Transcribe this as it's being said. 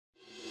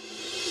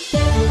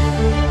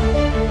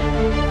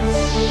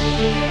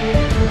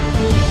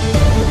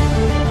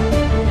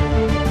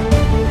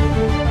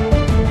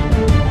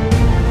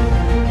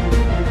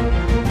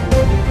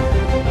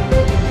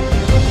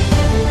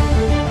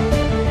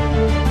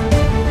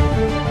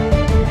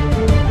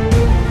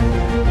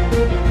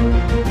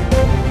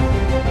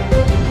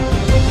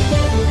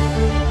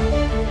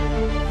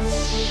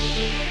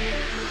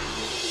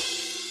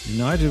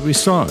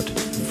UnitedWeStart,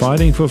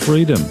 Fighting for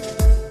Freedom,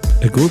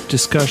 a group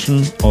discussion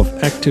of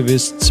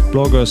activists,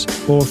 bloggers,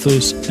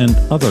 authors and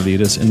other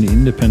leaders in the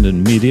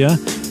independent media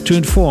to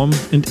inform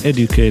and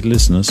educate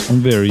listeners on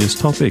various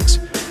topics.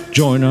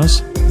 Join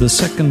us the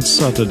second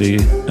Saturday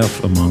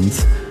of a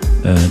month,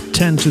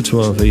 10 to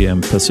 12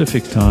 a.m.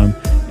 Pacific Time,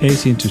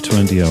 18 to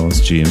 20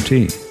 hours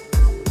GMT.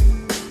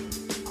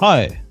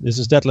 Hi, this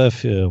is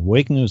Detlev,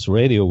 Wake News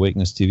Radio, Wake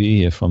News TV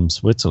here from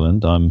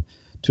Switzerland. I'm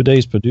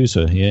today's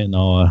producer here in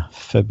our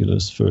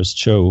fabulous first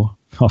show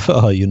of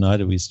our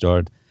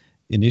UnitedWeStart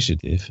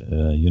initiative,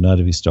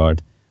 UnitedWeStart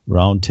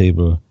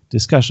Roundtable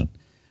discussion.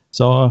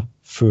 So our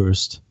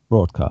first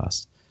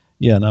broadcast.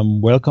 Yeah, and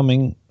I'm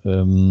welcoming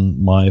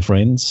my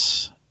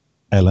friends,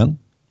 Alan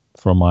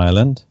from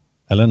Ireland.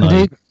 Alan,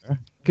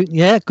 good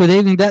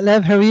evening,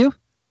 Detlev. How are you?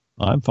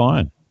 I'm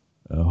fine.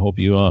 I hope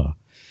you are.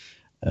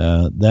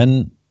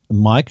 Then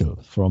Michael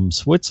from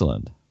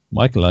Switzerland.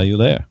 Michael, are you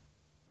there?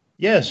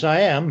 Yes, I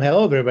am.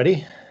 Hello,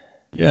 everybody.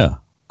 Yeah,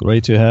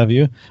 great to have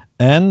you.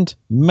 And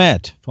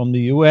Matt from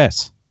the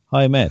US.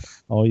 Hi, Matt.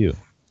 How are you?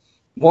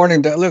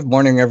 Morning, Detlev.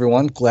 Morning,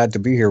 everyone. Glad to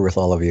be here with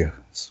all of you.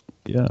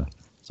 Yeah.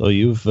 So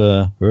you've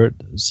heard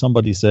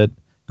somebody said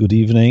good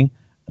evening,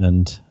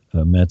 and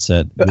Matt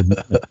said good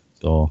morning.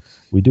 So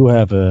we do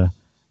have a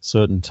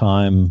certain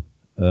time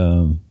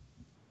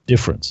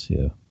difference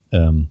here.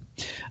 And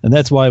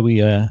that's why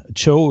we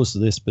chose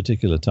this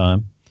particular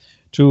time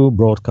to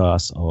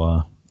broadcast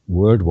our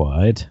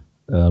worldwide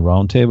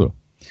roundtable.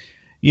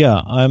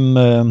 Yeah, I'm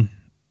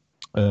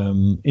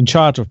in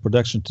charge of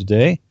production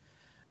today.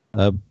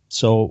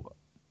 So,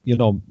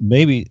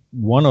 maybe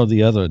one or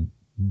the other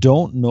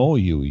don't know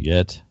you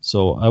yet.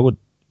 So I would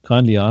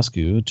kindly ask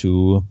you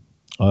to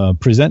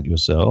present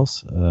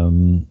yourselves.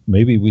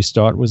 Maybe we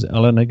start with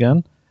Alan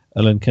again.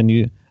 Alan, can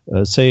you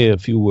say a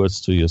few words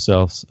to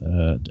yourselves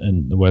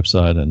and the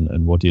website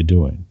and what you're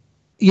doing?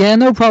 Yeah,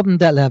 no problem,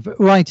 Detlev.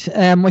 Right,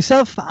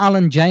 myself,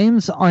 Alan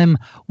James. I'm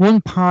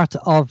one part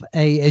of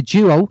a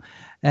duo.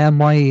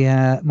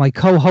 My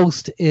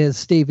co-host is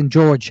Stephen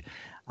George,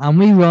 and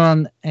we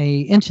run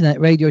a internet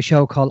radio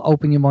show called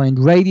Open Your Mind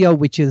Radio,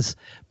 which is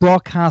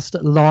broadcast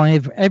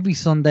live every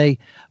Sunday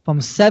from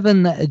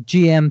 7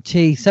 p.m.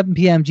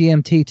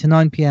 GMT to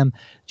 9 p.m.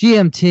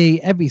 GMT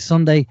every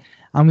Sunday,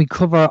 and we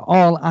cover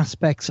all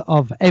aspects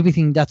of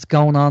everything that's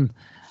going on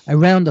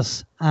around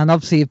us. And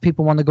obviously, if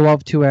people want to go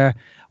over to our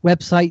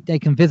website, they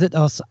can visit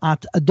us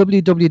at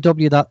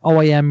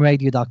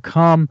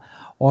www.oamradio.com,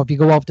 or if you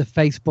go over to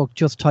Facebook,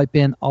 just type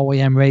in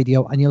OAM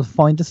Radio and you'll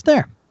find us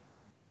there.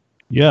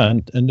 Yeah,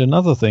 and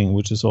another thing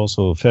which is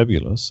also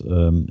fabulous,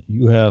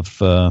 you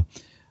have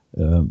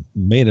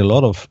made a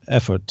lot of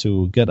effort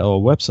to get our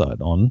website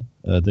on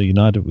the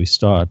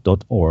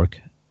UnitedWeStart.org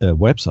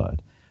website.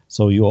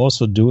 So you're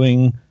also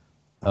doing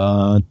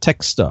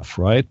tech stuff,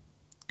 right?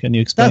 Can you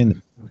explain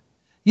that?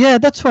 Yeah,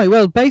 that's right.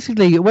 Well,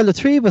 basically, the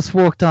three of us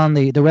worked on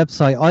the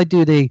website. I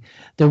do the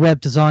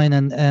web design,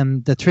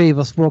 and the three of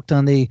us worked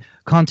on the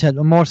content,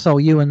 or more so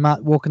you and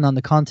Matt working on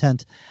the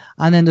content.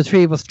 And then the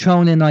three of us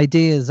thrown in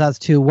ideas as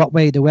to what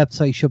way the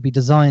website should be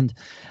designed.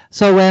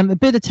 So a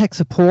bit of tech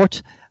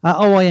support. At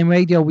OIM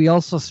Radio, we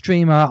also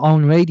stream our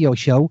own radio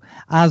show,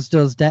 as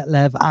does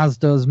Detlev, as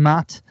does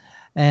Matt.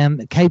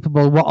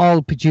 Capable, we're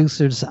all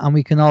producers, and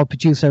we can all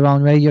produce our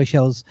own radio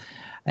shows.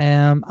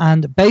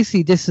 And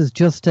basically, this is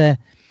just a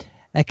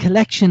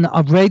collection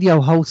of radio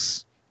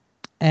hosts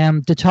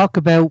to talk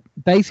about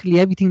basically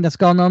everything that's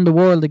going on in the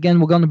world.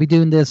 Again, we're going to be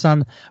doing this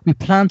we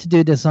plan to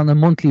do this on a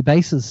monthly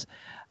basis.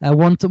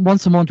 Once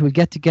a month we'll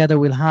get together,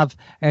 we'll have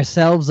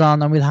ourselves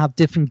on, and we'll have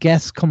different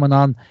guests coming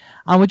on.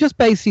 And we're just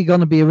basically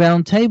going to be a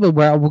round table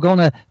where we're going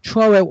to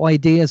throw out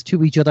ideas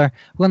to each other.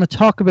 We're going to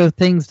talk about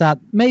things that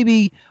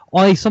maybe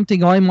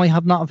something I might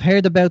have not have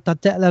heard about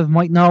that Detlev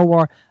might know,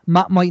 or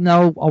Matt might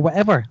know, or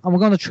whatever. And we're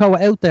going to throw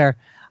it out there.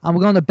 And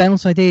we're going to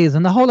bounce ideas.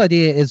 And the whole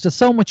idea is there's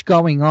so much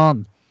going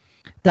on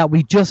that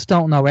we just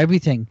don't know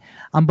everything.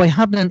 And by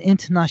having an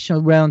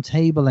international round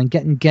table and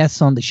getting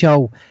guests on the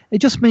show, it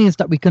just means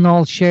that we can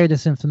all share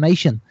this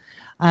information.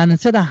 And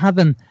instead of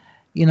having,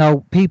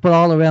 people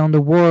all around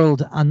the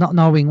world and not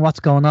knowing what's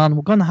going on,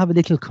 we're going to have a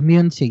little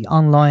community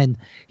online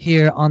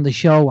here on the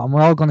show, and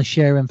we're all going to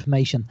share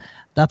information.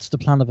 That's the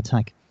plan of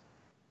attack.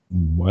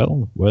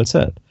 Well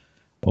said.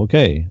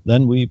 Okay,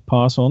 then we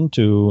pass on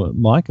to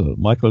Michael.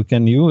 Michael,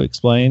 can you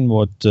explain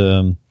what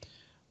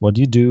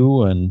you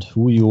do and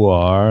who you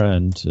are?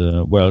 And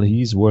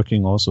he's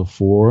working also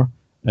for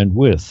and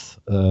with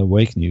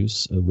Wake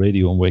News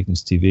Radio and Wake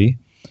News TV.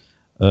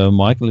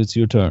 Michael, it's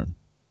your turn.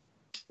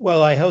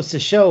 Well, I host a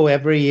show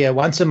every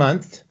once a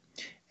month,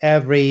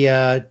 every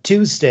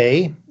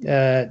Tuesday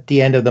at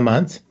the end of the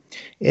month.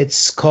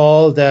 It's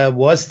called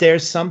Was There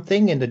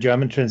Something in the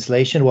German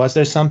translation? Was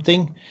There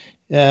Something?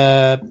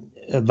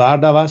 War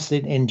da was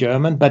in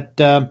German. But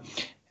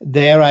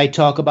there I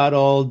talk about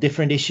all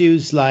different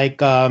issues like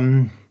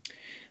the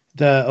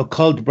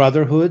occult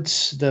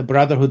brotherhoods, the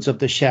brotherhoods of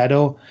the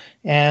shadow,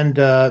 and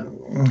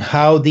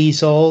how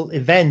these all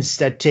events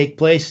that take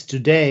place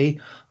today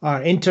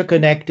are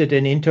interconnected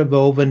and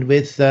interwoven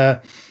with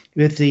an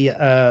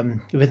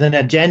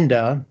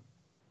agenda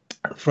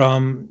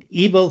from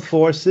evil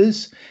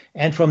forces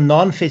and from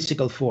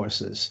non-physical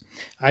forces.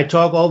 I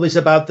talk always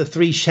about the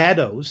three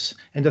shadows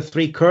and the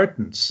three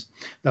curtains.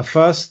 The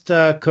first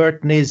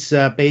curtain is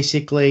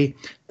basically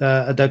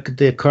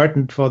the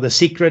curtain for the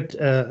secret,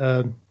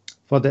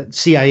 for the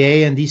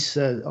CIA and these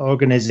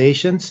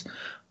organizations,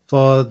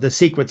 for the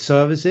secret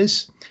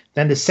services.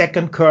 Then the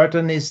second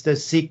curtain is the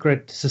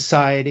secret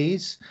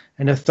societies.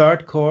 And the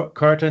third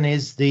curtain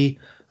is the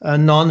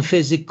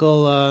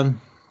non-physical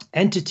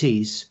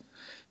entities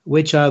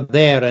which are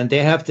there, and they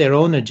have their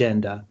own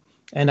agenda.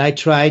 And I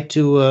try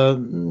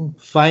to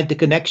find the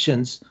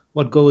connections,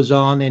 what goes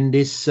on in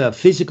this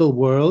physical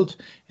world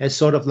as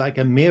sort of like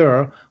a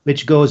mirror,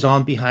 which goes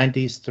on behind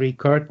these three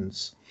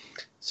curtains.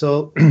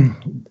 So,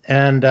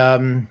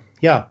 and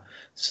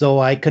so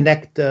I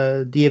connect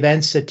the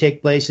events that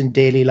take place in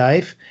daily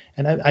life,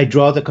 and I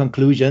draw the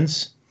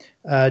conclusions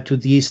to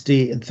these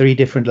three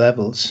different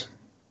levels.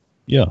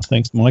 Yeah,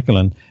 thanks, Michael.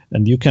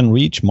 And you can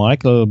reach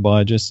Michael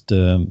by just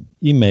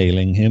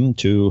emailing him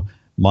to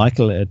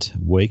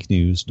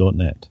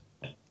michael@wakenews.net.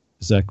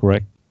 Is that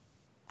correct?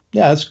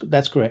 Yeah,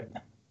 that's correct.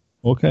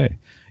 Okay.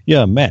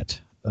 Yeah, Matt,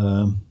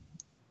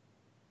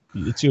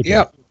 it's your turn.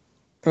 Yeah.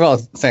 Well,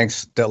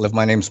 thanks, Detlev.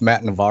 My name's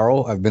Matt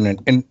Navarro. I've been an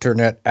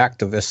internet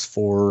activist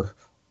for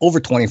over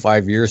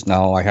 25 years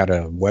now. I had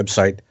a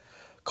website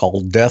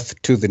called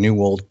Death to the New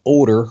World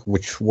Order,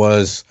 which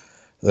was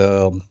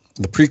the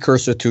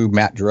precursor to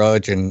Matt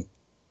Drudge and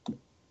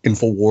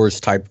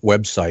InfoWars type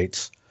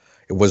websites.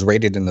 It was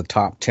rated in the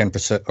top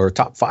 10% or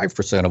top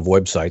 5% of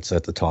websites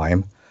at the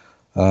time.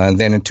 And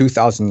then in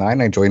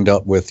 2009, I joined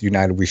up with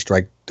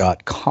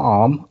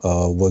UnitedWeStart.com,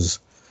 was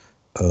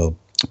a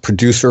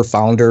producer,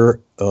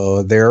 founder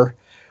there.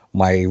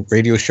 My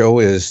radio show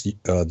is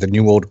the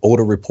New World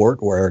Order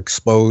Report, where I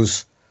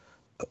expose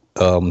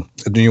the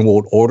New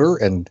World Order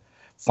and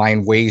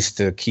find ways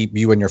to keep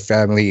you and your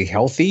family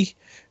healthy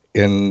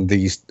in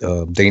these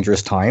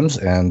dangerous times.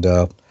 And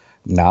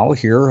now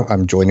here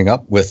I'm joining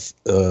up with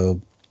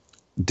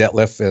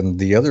Detlev and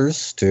the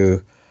others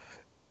to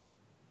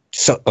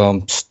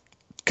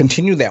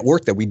continue that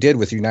work that we did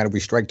with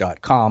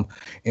UnitedWeStrike.com.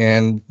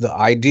 And the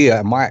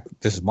idea,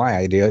 this is my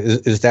idea,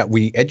 is that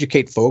we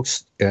educate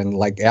folks, and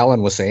like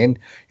Alan was saying,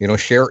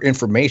 share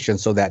information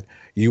so that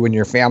you and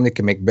your family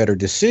can make better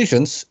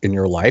decisions in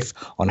your life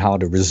on how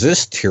to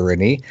resist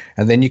tyranny.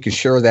 And then you can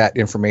share that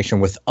information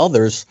with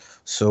others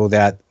so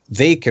that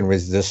they can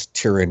resist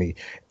tyranny.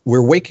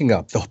 We're waking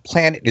up. The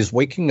planet is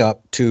waking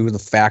up to the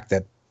fact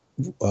that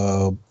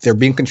they're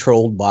being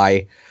controlled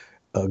by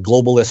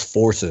globalist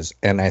forces.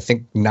 And I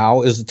think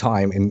now is the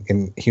time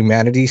in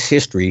humanity's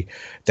history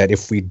that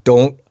if we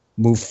don't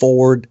move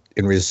forward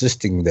in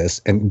resisting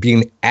this and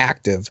being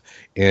active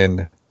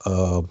in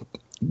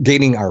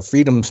gaining our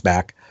freedoms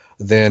back,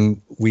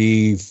 then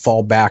we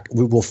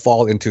will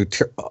fall into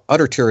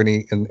utter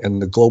tyranny in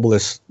the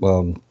globalist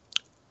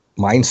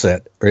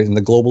mindset, or in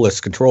the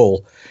globalist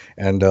control.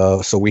 And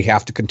so we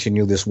have to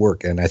continue this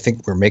work. And I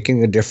think we're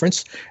making a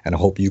difference, and I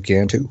hope you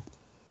can too.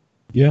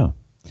 Yeah.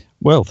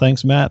 Well,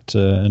 thanks, Matt.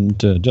 And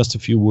just a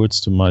few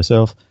words to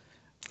myself,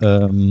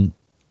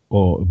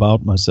 or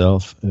about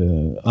myself.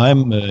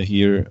 I'm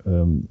here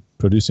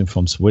producing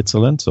from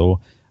Switzerland, so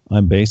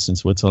I'm based in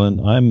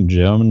Switzerland. I'm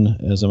German,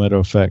 as a matter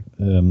of fact.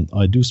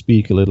 I do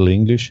speak a little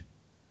English,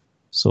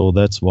 so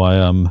that's why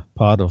I'm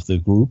part of the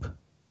group,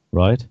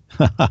 right?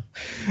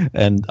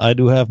 And I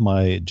do have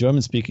my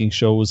German-speaking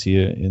shows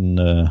here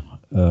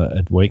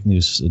at Wake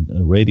News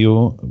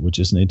Radio, which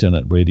is an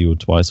internet radio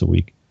twice a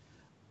week.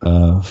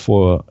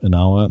 For an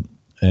hour,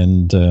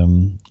 and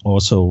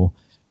also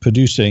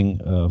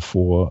producing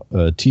for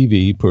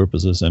TV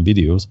purposes and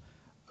videos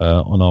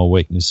on our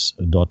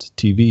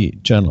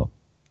wakeness.tv channel.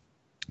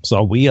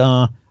 So we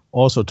are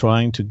also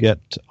trying to get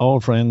our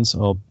friends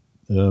or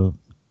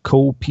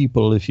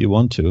co-people, if you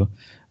want to,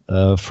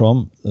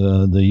 from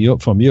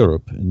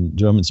Europe in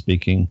German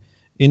speaking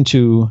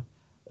into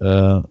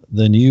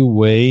the new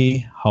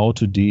way how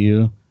to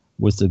deal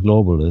with the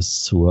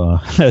globalists who are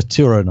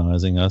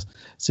tyrannizing us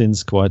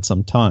since quite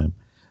some time.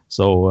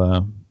 So,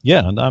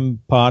 and I'm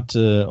part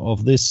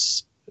of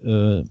this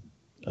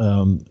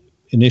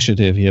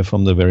initiative here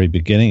from the very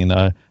beginning, and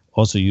I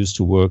also used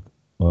to work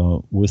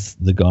with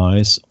the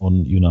guys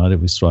on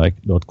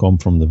UnitedWeStrike.com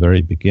from the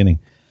very beginning.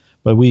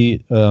 But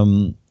we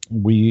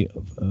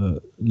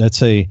let's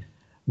say,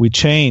 we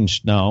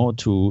changed now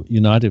to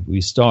United We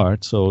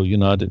Start, so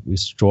United We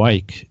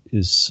Strike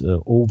is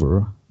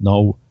over.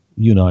 Now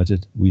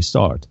United We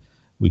Start,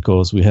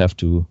 because we have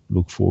to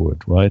look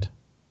forward, right?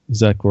 Is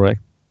that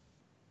correct?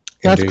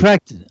 That's Indeed.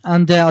 correct.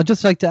 And I'd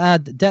just like to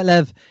add,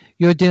 Detlev,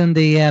 you're doing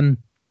the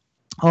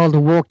all the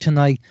work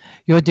tonight.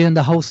 You're doing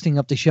the hosting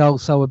of the show,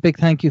 so a big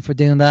thank you for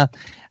doing that,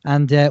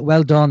 and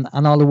well done,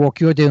 and all the work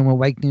you're doing with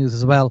Wake News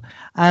as well.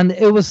 And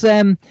it was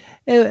it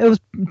was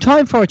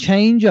time for a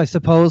change, I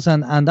suppose,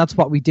 and that's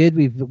what we did.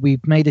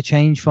 We've made a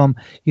change from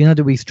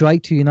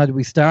UnitedWeStrike to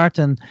UnitedWeStart,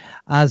 and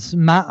as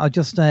Matt, I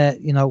just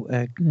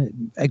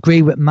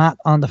agree with Matt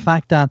on the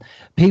fact that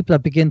people are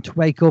beginning to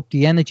wake up.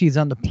 The energies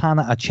on the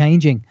planet are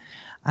changing.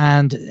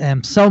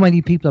 And so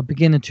many people are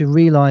beginning to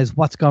realize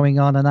what's going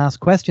on and ask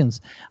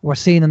questions. We're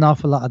seeing an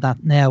awful lot of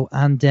that now.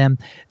 And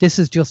this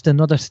is just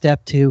another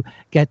step to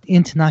get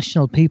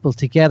international people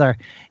together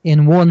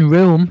in one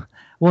room,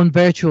 one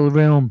virtual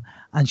room,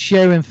 and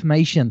share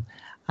information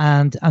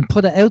and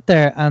put it out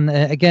there. And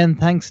again,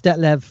 thanks,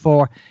 Detlev,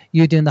 for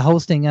you doing the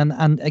hosting.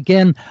 And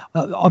again,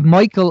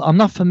 Michael, I'm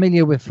not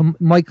familiar with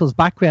Michael's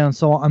background,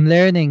 so I'm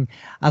learning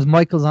as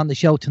Michael's on the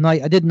show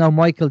tonight. I didn't know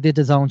Michael did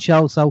his own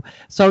show, so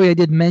sorry I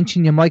didn't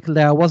mention you, Michael,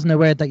 there. I wasn't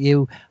aware that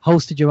you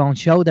hosted your own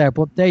show there,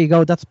 but there you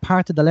go. That's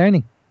part of the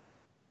learning.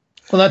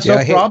 Well, that's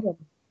no problem.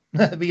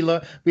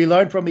 We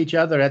learn from each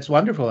other. That's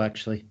wonderful,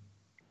 actually.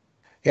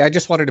 Yeah, I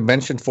just wanted to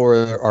mention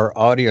for our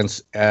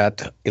audience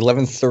at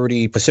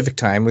 11:30 Pacific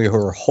time, we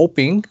were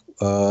hoping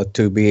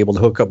to be able to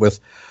hook up with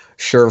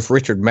Sheriff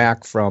Richard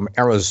Mack from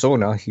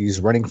Arizona.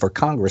 He's running for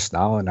Congress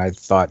now, and I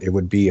thought it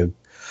would be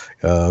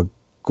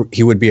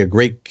he would be a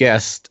great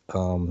guest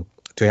to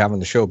have on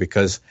the show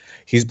because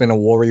he's been a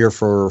warrior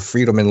for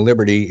freedom and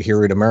liberty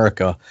here in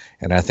America,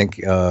 and I think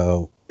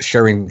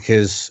sharing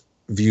his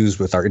views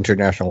with our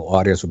international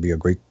audience would be a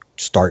great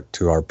start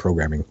to our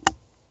programming.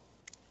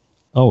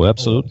 Oh,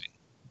 absolutely.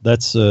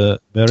 That's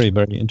very,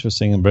 very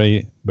interesting and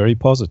very, very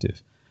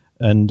positive.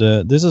 And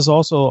this is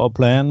also our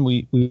plan.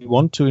 We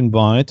want to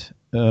invite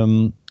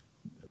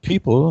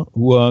people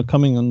who are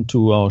coming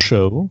onto our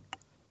show,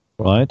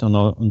 right,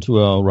 onto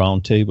our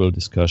roundtable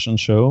discussion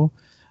show,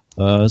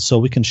 so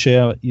we can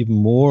share even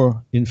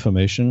more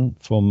information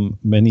from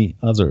many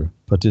other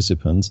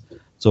participants.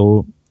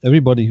 So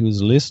everybody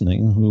who's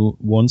listening who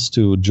wants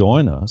to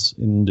join us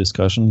in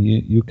discussion,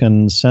 you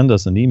can send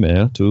us an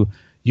email to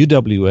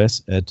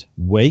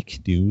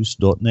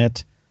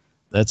uws@wakenews.net.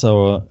 That's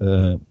our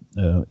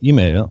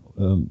email.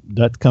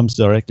 That comes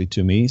directly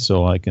to me,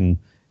 so I can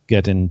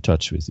get in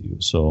touch with you.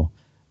 So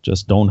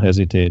just don't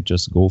hesitate.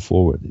 Just go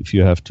forward if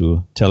you have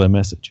to tell a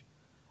message.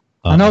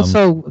 And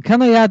also,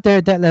 can I add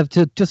there, Detlev,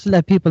 to just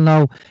let people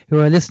know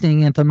who are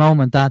listening at the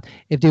moment that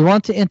if they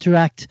want to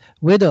interact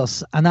with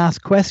us and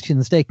ask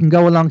questions, they can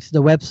go along to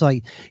the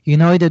website,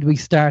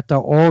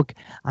 UnitedWeStart.org,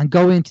 and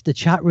go into the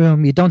chat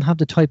room. You don't have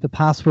to type a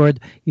password.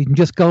 You can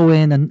just go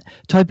in and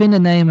type in the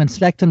name and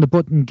select on the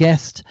button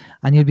guest,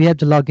 and you'll be able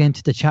to log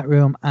into the chat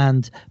room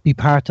and be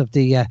part of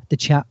the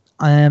chat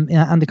and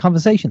the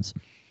conversations.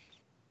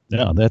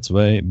 Yeah, that's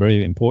very,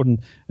 very important.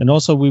 And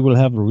also we will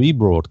have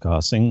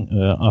rebroadcasting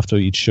after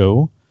each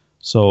show.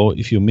 So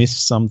if you miss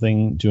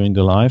something during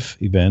the live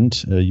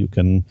event, you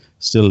can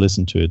still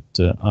listen to it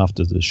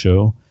after the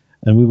show.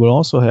 And we will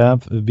also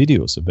have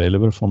videos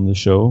available from the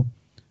show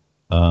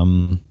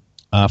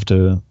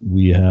after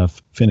we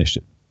have finished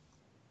it.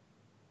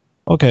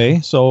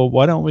 Okay, so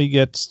why don't we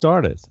get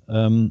started?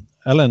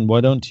 Alan,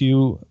 why don't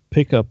you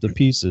pick up the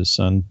pieces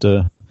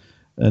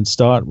and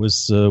start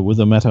with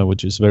a matter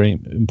which is very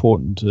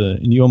important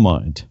in your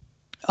mind?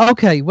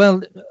 Okay,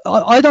 well,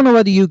 I don't know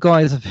whether you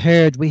guys have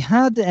heard. We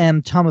had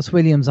Thomas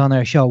Williams on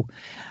our show,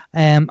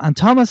 and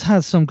Thomas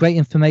has some great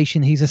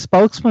information. He's a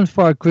spokesman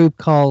for a group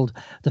called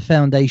the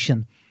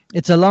Foundation.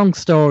 It's a long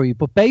story,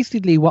 but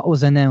basically what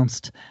was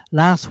announced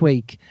last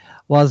week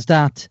was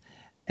that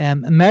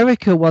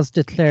America was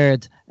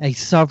declared a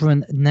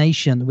sovereign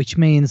nation, which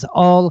means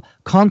all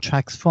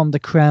contracts from the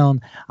Crown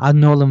are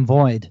null and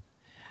void.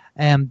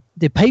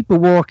 The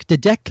paperwork, the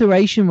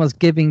declaration was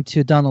given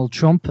to Donald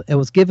Trump. It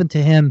was given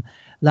to him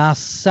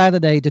last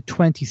Saturday, the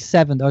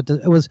 27th,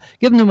 it was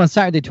given to him on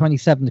Saturday,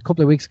 27th, a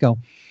couple of weeks ago.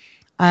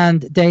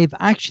 And they've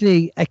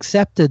actually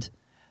accepted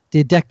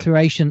the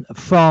declaration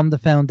from the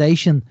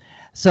Foundation.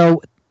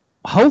 So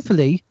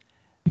hopefully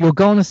you're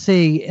going to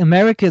see,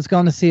 America is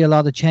going to see a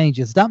lot of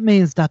changes. That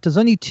means that there's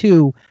only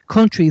two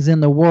countries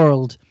in the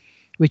world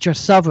which are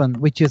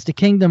sovereign, which is the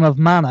Kingdom of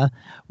Mana,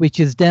 which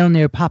is down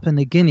near Papua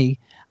New Guinea,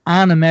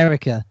 and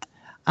America.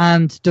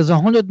 And there's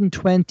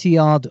 120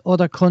 odd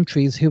other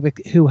countries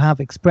who have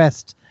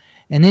expressed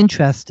an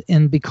interest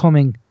in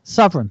becoming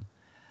sovereign.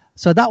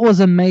 So that was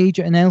a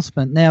major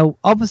announcement. Now,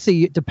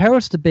 obviously, the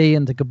powers to be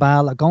and the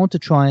cabal are going to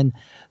try and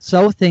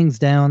slow things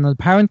down. And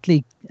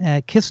apparently,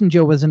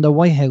 Kissinger was in the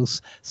White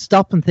House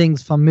stopping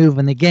things from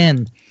moving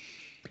again.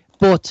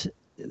 But,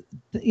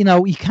 you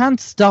know, you can't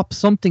stop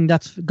something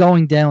that's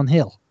going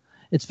downhill.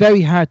 It's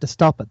very hard to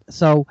stop it.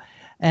 So,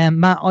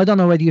 Matt, I don't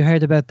know whether you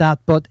heard about that,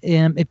 but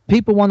if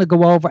people want to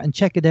go over and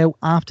check it out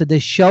after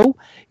this show,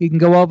 you can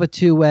go over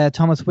to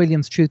Thomas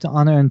Williams' Truth,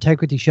 Honor,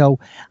 Integrity show,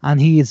 and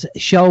his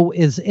show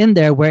is in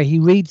there where he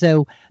reads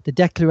out the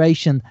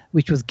declaration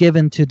which was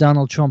given to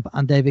Donald Trump,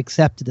 and they've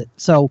accepted it.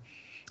 So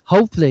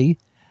hopefully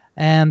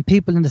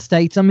people in the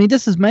States. I mean,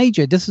 this is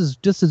major. This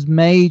is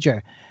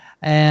major.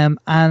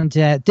 And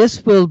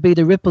this will be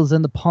the ripples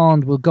in the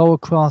pond will go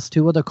across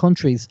to other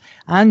countries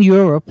and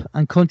Europe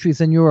and countries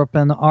in Europe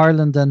and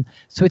Ireland and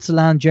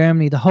Switzerland,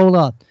 Germany, the whole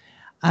lot.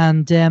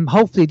 And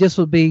hopefully this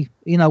will be,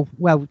 the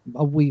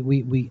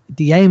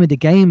aim of the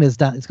game is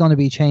that it's going to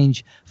be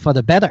change for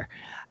the better.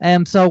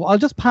 So I'll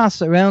just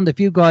pass it around. If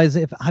you guys,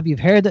 if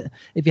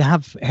you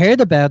have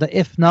heard about it,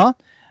 if not,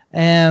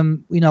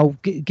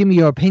 give me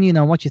your opinion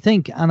on what you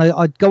think. And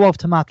I'd go off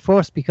to Matt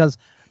first because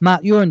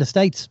Matt, you're in the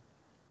States.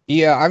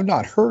 Yeah, I've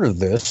not heard of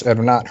this. I've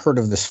not heard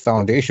of this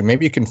foundation.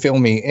 Maybe you can fill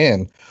me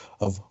in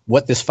of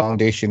what this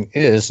foundation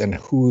is and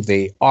who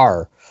they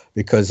are,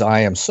 because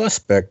I am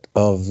suspect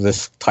of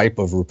this type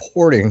of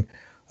reporting.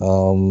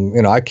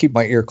 I keep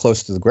my ear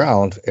close to the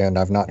ground, and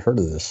I've not heard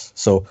of this.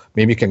 So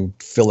maybe you can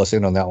fill us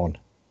in on that one.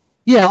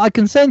 Yeah, I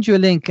can send you a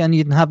link and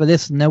you can have a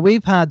listen. Now,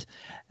 we've had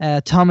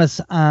Thomas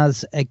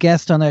as a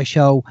guest on our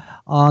show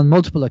on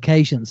multiple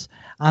occasions,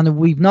 and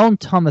we've known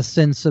Thomas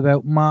since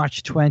about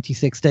March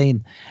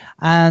 2016,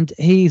 and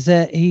he's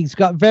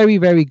got very,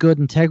 very good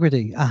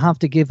integrity. I have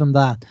to give him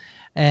that.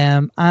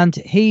 And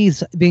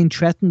he's been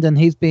threatened and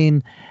he's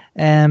been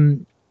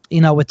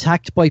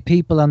attacked by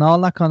people and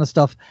all that kind of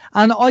stuff.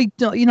 And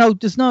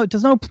there's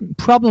no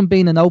problem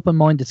being an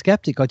open-minded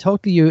skeptic. I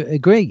totally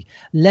agree.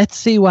 Let's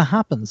see what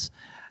happens.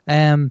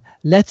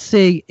 Let's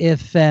see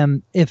if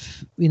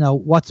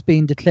what's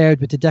being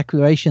declared with the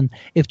declaration,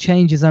 if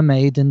changes are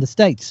made in the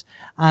States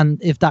and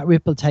if that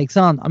ripple takes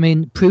on. I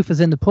mean, proof is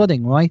in the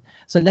pudding, right?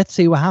 So let's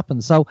see what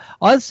happens. So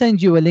I'll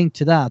send you a link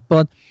to that.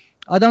 But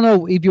I don't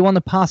know if you want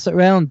to pass it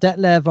around,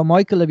 Detlev or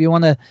Michael, if you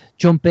want to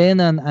jump in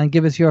and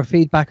give us your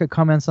feedback or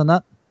comments on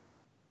that.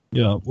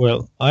 Yeah,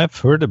 well, I've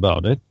heard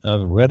about it.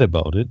 I've read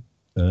about it,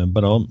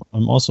 but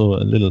I'm also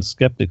a little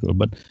skeptical.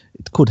 But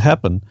it could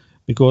happen.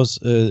 Because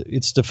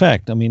it's the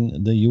fact. I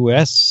mean, the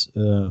U.S.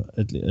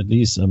 At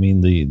least, I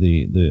mean,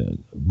 the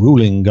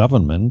ruling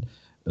government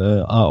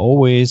are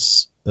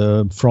always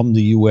from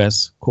the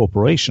U.S.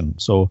 corporation,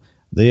 so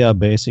they are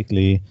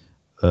basically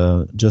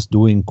just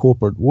doing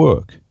corporate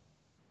work.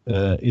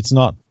 It's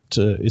not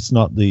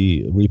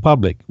the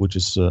republic which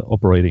is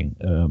operating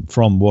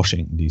from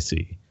Washington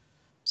D.C.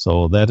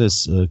 So that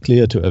is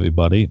clear to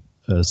everybody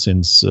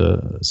since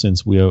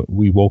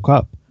we woke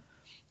up.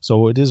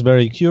 So it is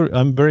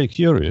I'm very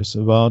curious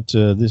about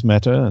this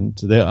matter, and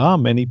there are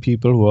many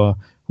people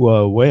who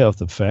are aware of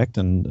the fact,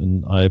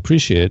 and I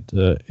appreciate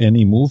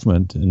any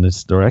movement in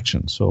this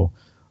direction. So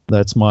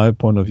that's my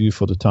point of view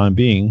for the time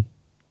being,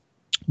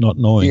 not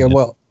knowing. Yeah,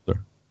 well,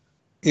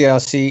 yeah.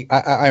 See,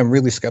 I am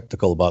really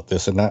skeptical about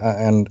this, and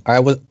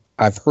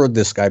I've heard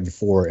this guy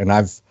before, and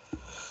I've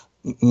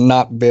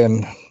not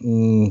been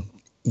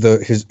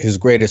his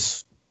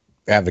greatest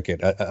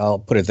advocate. I'll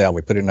put it that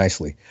way, put it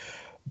nicely,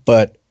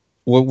 but.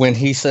 When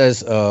he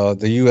says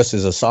the U.S.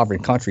 is a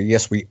sovereign country,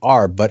 yes, we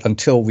are. But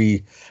until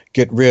we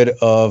get rid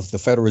of the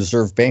Federal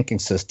Reserve banking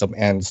system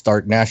and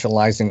start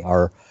nationalizing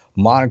our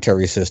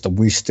monetary system,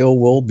 we still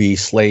will be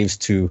slaves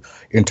to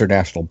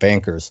international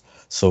bankers.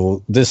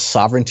 So this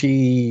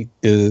sovereignty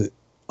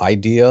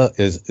idea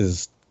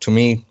is, to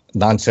me,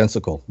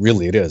 nonsensical.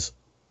 Really, it is.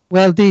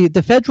 Well,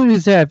 the Federal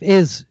Reserve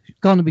is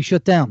going to be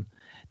shut down.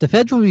 The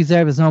Federal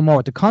Reserve is no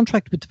more. The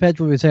contract with the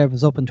Federal Reserve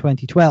was up in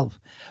 2012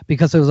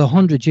 because it was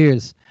 100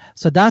 years.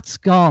 So that's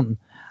gone.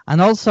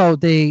 And also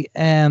the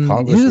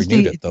Congress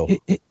renewed it, though.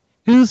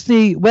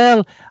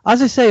 Well,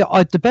 as I say,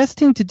 the best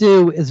thing to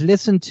do is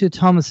listen to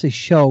Thomas's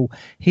show.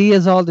 He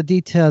has all the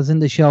details in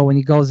the show and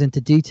he goes into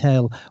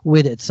detail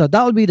with it. So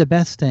that would be the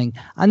best thing.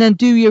 And then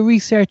do your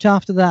research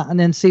after that and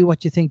then see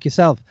what you think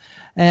yourself.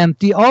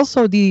 The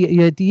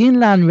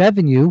inland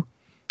revenue.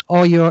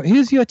 Or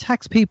who's your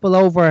tax people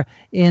over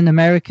in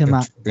America,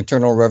 Matt?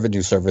 Internal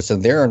Revenue Service,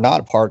 and they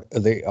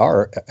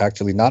are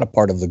actually not a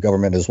part of the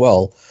government as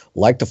well,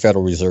 like the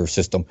Federal Reserve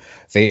System.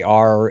 They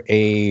are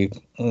a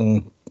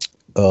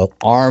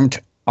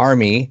armed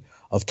army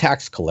of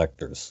tax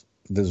collectors.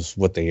 This is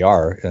what they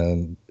are,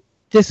 and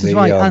this is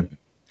right.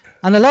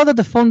 And a lot of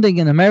the funding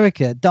in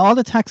America, all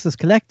the taxes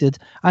collected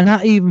are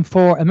not even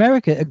for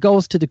America. It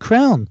goes to the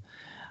Crown.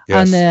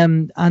 Yes.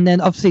 And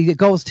then obviously it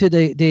goes to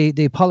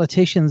the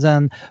politicians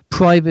and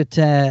private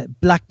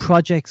black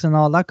projects and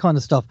all that kind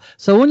of stuff.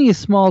 So only a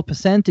small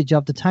percentage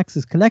of the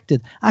taxes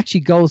collected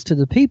actually goes to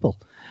the people.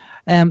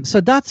 So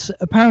that's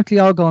apparently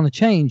all going to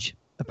change.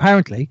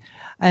 Apparently,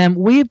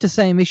 we have the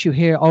same issue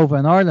here over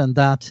in Ireland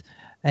that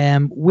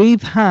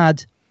we've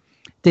had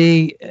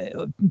the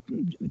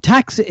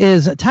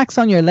tax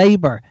on your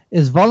labour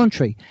is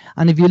voluntary,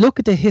 and if you look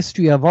at the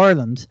history of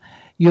Ireland,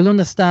 you'll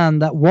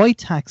understand that white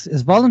tax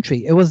is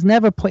voluntary. It was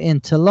never put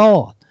into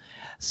law.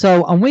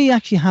 So, and we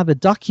actually have a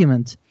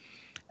document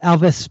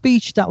of a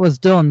speech that was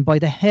done by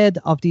the head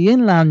of the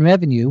Inland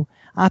Revenue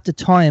at the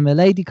time, a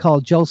lady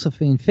called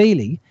Josephine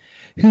Feely,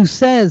 who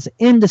says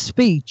in the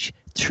speech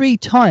 3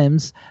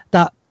 times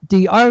that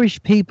the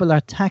Irish people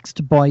are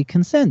taxed by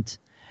consent.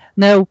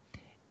 Now,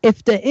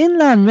 if the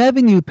Inland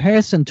Revenue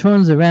person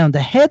turns around,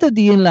 the head of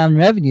the Inland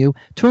Revenue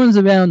turns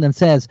around and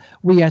says,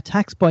 we are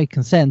taxed by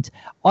consent,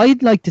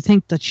 I'd like to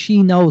think that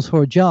she knows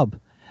her job.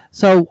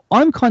 So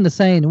I'm kind of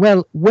saying,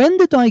 well, when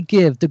did I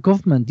give the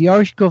government, the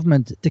Irish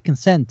government, the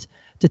consent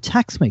to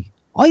tax me?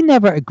 I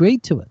never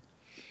agreed to it.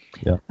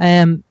 Yeah.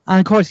 And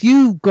of course,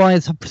 you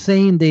guys have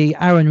seen the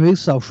Aaron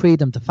Russo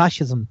Freedom to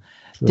Fascism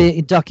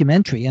the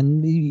documentary,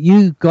 and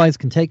you guys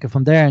can take it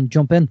from there and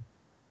jump in.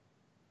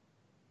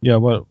 Yeah,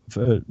 well,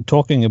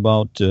 talking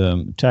about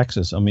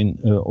taxes, I mean,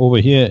 over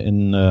here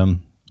in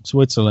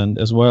Switzerland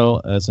as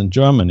well as in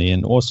Germany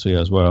and Austria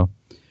as well,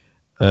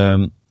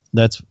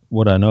 that's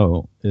what I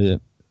know.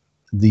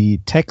 The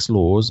tax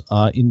laws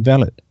are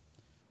invalid.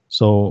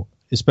 So,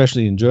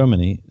 especially in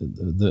Germany,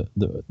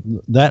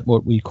 that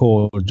what we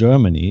call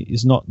Germany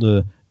is not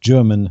the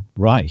German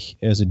Reich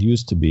as it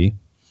used to be,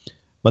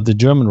 but the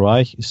German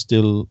Reich is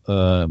still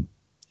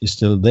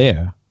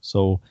there.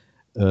 So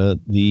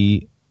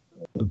the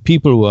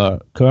people who are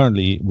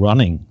currently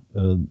running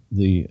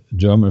the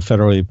German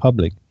Federal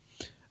Republic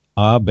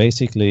are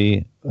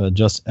basically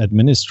just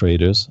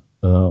administrators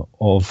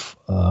of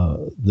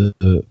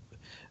the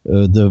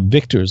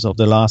victors of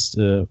the last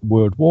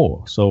World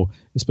War. So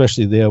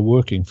especially they are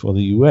working for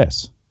the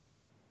U.S.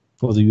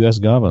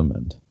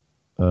 government.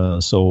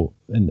 So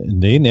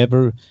they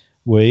never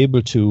were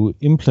able to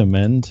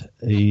implement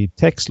a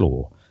tax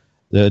law.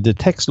 The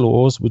tax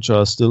laws, which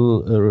are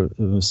still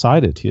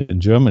cited here in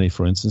Germany,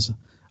 for instance,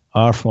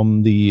 are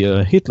from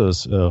the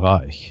Hitler's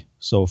Reich,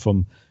 so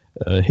from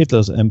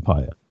Hitler's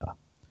empire.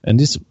 And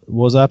this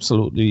was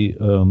absolutely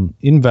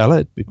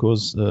invalid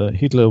because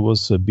Hitler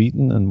was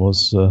beaten and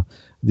was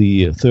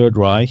the Third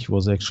Reich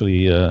was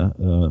actually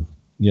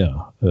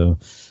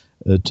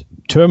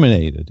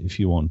terminated, if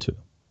you want to.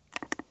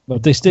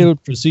 But they still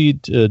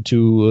proceed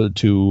to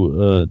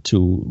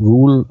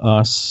rule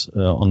us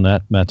on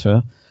that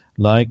matter,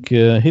 like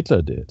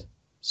Hitler did.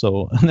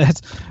 So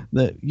that's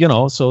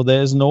so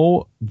there's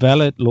no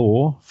valid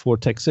law for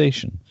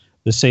taxation.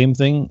 The same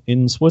thing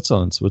in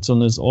Switzerland.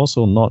 Switzerland is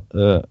also not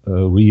a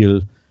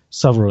real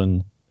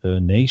sovereign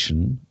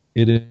nation.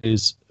 It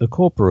is a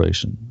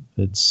corporation.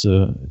 It's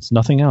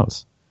nothing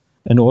else.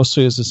 And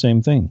Austria is the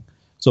same thing.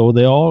 So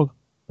they're all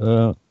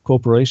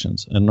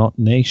corporations and not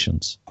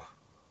nations.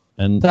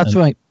 And that's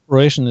right.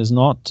 Corporation is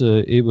not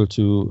able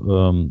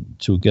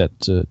to get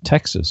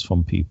taxes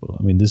from people.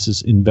 I mean, this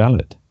is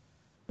invalid,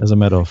 as a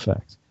matter of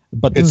fact.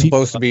 But it's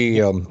supposed to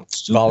be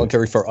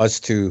voluntary for us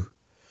to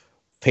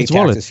pay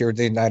taxes here in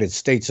the United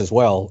States as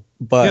well.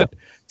 But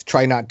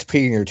try not to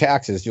pay your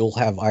taxes. You'll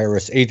have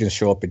IRS agents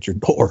show up at your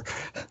door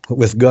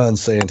with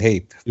guns saying,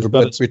 "Hey,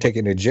 we're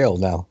taking you to jail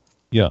now."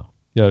 Yeah,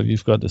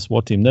 you've got the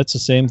SWAT team. That's the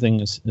same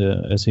thing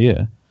as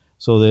here.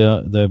 So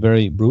they're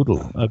very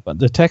brutal. But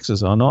the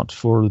taxes are not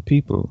for the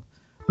people.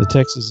 The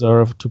taxes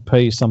are to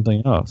pay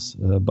something else,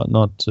 but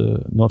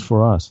not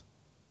for us.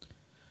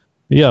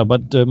 Yeah,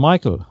 but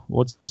Michael,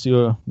 what's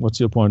your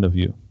point of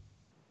view?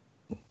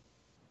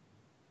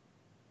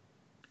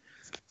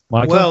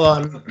 Michael?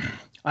 Well,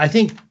 I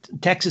think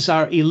taxes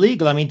are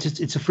illegal. I mean,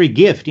 it's a free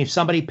gift. If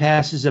somebody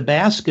passes a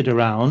basket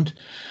around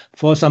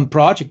for some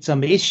project,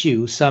 some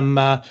issue,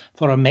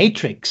 for a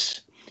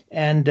matrix,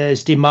 and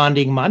is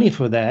demanding money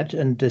for that,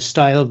 and the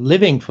style of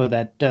living for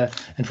that,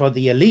 and for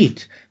the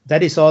elite,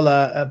 that is all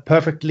a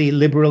perfectly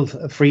liberal,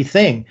 free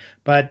thing.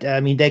 But I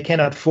mean, they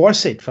cannot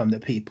force it from the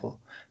people.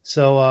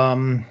 So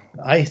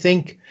I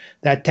think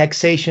that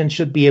taxation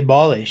should be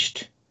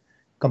abolished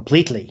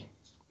completely.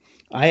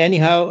 I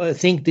anyhow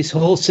think this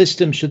whole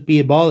system should be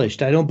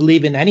abolished. I don't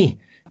believe in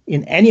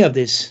any of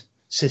this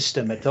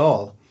system at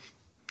all.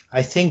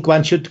 I think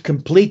one should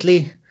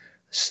completely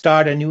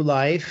start a new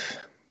life,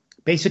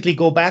 basically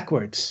go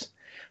backwards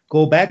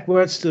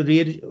to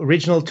the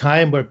original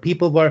time where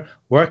people were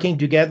working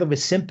together with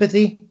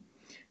sympathy,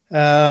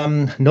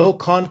 no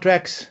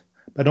contracts,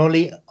 but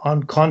only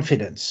on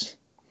confidence.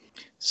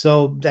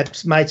 So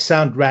that might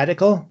sound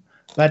radical,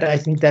 but I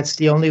think that's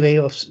the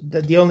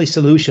only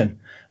solution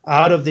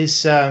out of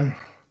this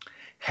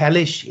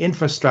hellish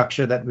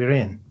infrastructure that we're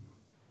in.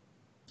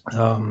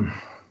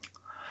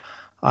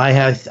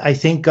 I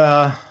think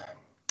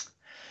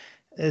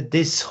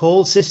this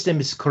whole system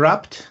is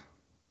corrupt,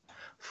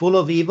 full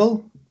of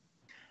evil,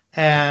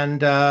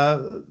 and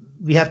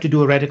we have to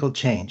do a radical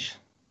change.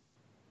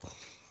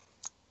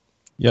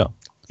 Yeah.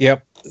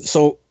 Yep.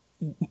 So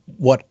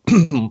what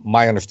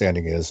my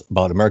understanding is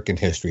about American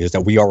history is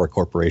that we are a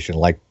corporation,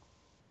 like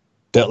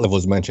Detlev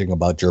was mentioning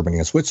about Germany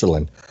and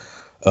Switzerland.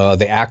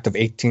 The Act of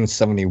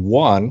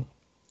 1871,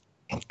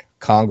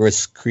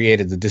 Congress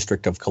created the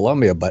District of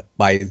Columbia, but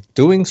by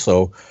doing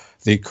so,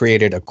 they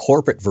created a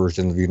corporate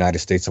version of the United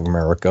States of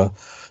America,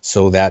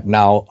 so that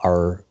now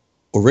our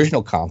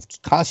original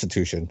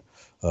Constitution,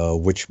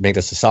 which made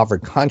us a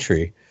sovereign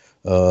country,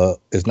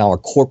 is now a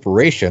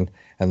corporation.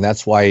 And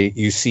that's why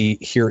you see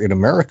here in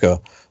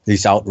America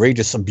these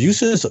outrageous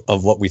abuses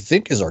of what we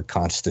think is our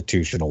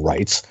constitutional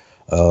rights,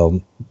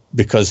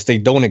 because they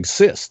don't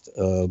exist.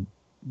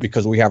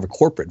 because we have a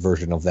corporate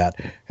version of that,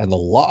 and the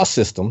law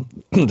system,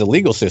 the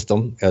legal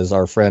system, as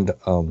our friend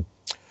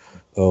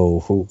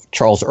who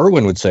Charles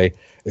Irwin would say,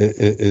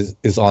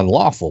 is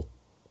unlawful.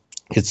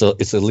 It's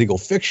a legal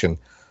fiction.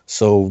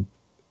 So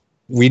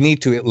we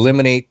need to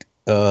eliminate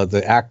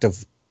the Act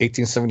of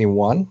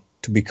 1871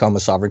 to become a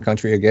sovereign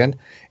country again,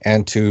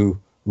 and to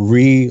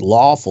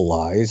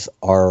re-lawfulize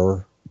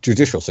our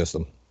judicial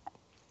system.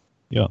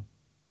 Yeah,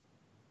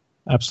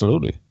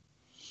 absolutely.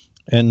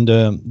 And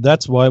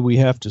that's why we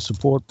have to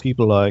support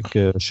people like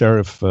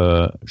Sheriff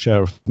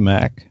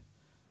Mack,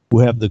 who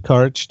have the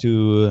courage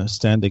to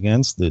stand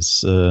against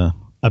this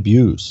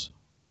abuse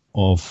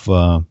of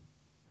the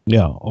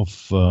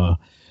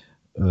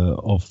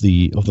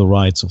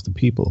rights of the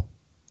people.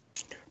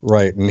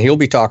 Right, and he'll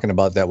be talking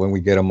about that when we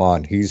get him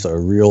on. He's a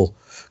real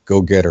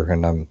go-getter,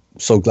 and I'm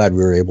so glad we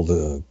were able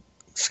to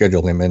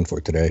schedule him in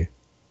for today.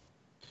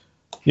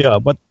 Yeah,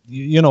 but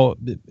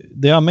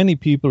there are many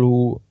people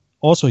who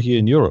also here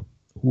in Europe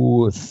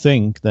who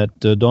think that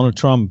Donald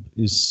Trump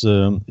is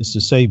the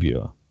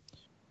savior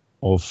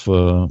of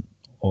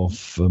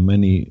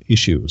many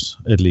issues,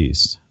 at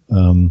least.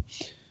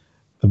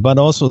 But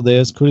also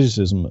there's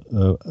criticism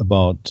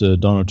about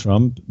Donald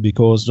Trump,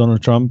 because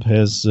Donald Trump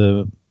has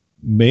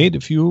made a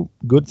few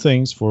good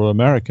things for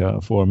America,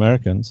 for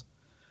Americans,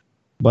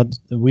 but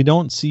we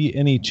don't see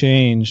any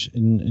change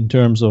in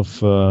terms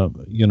of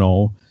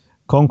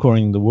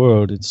conquering the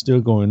world. It's still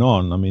going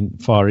on. I mean,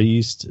 Far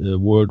East,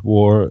 World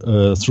War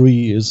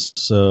III is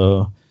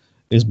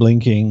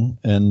blinking,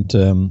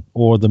 and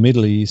or the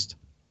Middle East,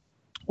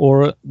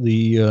 or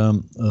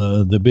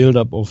the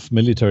buildup of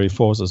military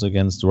forces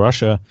against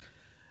Russia.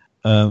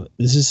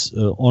 This is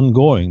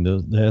ongoing.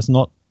 There has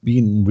not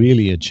been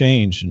really a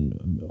change.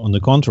 On the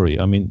contrary,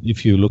 I mean,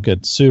 if you look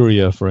at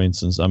Syria, for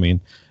instance, I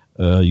mean,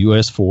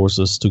 U.S.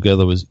 forces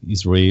together with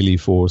Israeli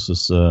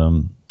forces,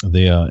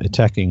 they are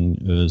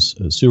attacking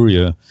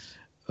Syria,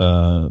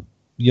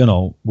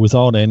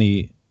 without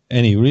any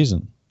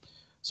reason.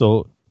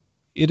 So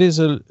it is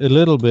a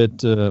little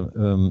bit,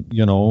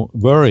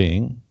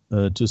 worrying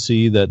to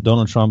see that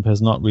Donald Trump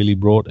has not really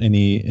brought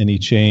any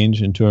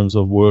change in terms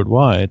of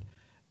worldwide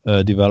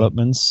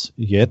developments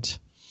yet.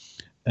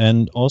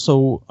 And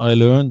also, I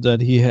learned that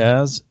he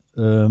has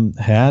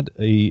had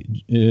a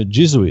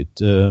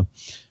Jesuit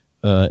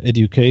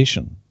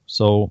education.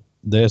 So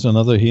there's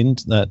another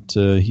hint that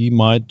he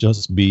might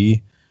just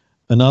be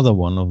another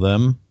one of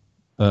them.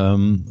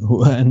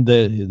 And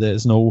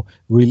there's no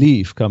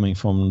relief coming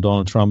from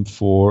Donald Trump,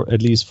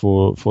 at least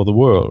for the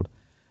world.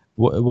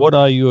 What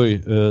are your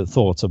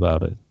thoughts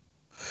about it?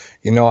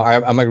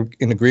 I'm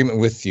in agreement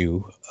with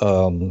you.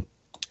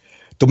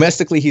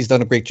 Domestically, he's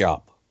done a great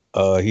job.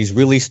 He's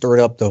really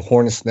stirred up the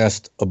hornet's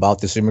nest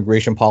about this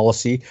immigration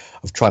policy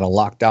of trying to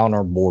lock down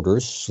our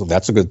borders. So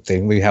that's a good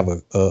thing. We have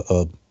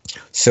a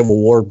civil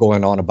war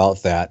going on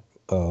about that.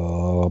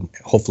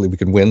 Hopefully we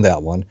can win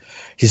that one.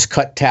 He's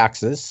cut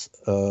taxes.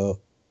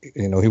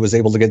 He was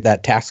able to get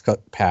that tax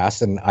cut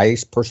passed, and I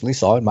personally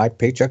saw in my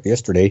paycheck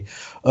yesterday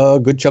a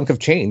good chunk of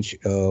change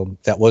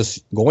that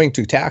was going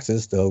to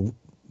taxes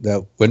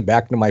that went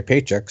back into my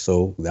paycheck,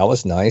 so that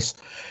was nice.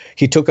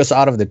 He took us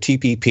out of the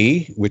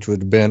TPP, which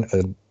would have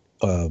been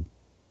a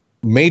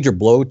major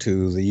blow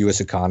to the U.S.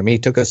 economy. He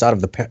took us out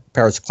of the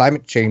Paris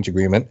Climate Change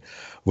Agreement,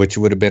 which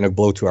would have been a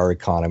blow to our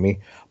economy.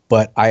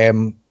 But I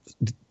am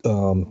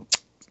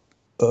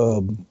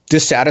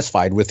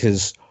dissatisfied with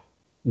his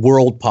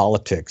world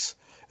politics,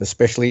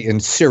 especially in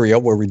Syria,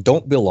 where we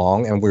don't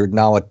belong, and we're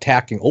now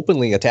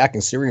openly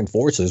attacking Syrian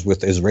forces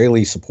with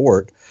Israeli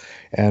support.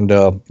 And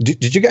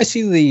did you guys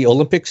see the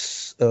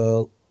Olympics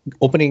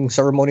opening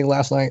ceremony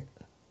last night?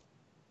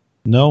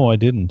 No, I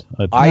didn't.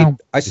 I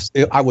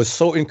was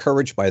so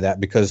encouraged by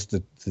that, because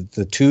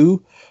the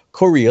two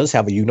Koreas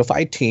have a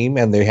unified team,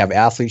 and they have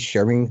athletes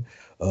sharing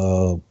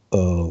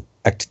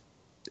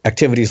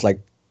activities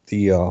like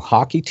the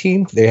hockey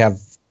team. They have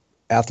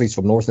athletes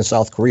from North and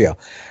South Korea,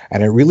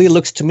 and it really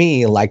looks to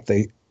me like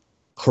the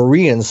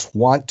Koreans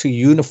want to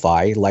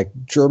unify like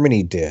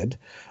Germany did,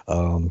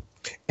 and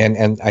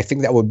I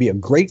think that would be a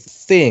great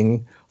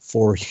thing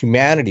for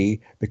humanity,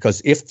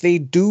 because if they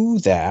do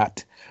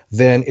that,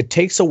 then it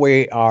takes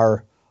away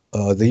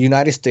the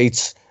United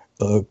States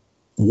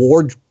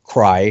war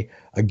cry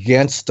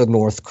against the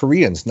North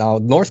Koreans. Now,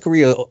 North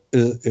Korea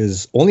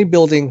is only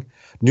building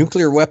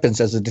nuclear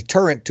weapons as a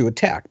deterrent to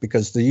attack,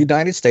 because the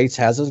United States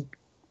has a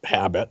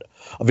habit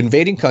of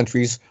invading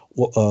countries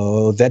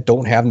that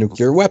don't have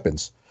nuclear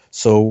weapons.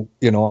 So,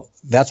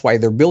 that's why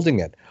they're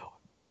building it.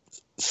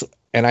 So,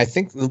 and I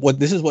think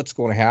what's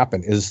going to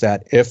happen is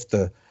that if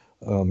the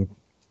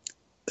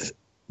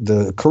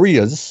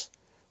Koreas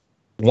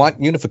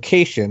want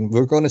unification,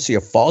 we're going to see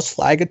a false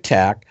flag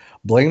attack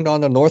blamed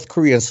on the North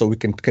Koreans, so we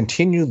can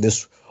continue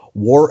this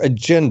war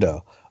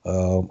agenda.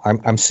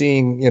 I'm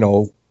seeing,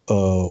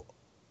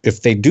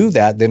 if they do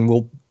that, then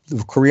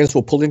the Koreans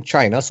will pull in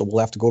China, so we'll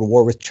have to go to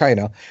war with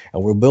China,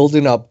 and we're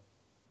building up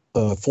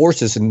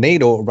forces in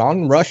NATO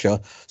around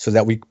Russia so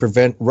that we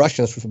prevent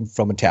Russians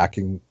from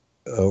attacking,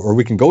 or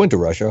we can go into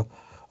Russia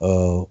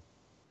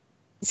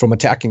from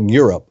attacking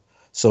Europe.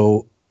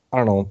 So I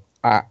don't know.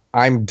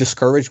 I'm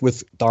discouraged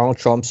with Donald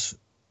Trump's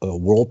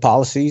world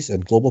policies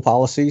and global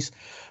policies,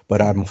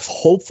 but I'm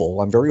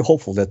hopeful. I'm very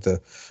hopeful that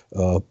the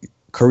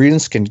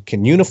Koreans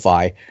can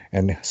unify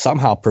and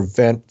somehow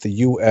prevent the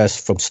U.S.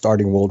 from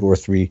starting World War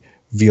III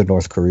via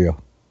North Korea.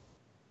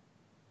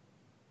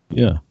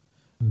 Yeah.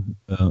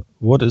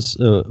 What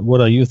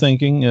are you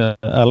thinking,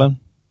 Alan?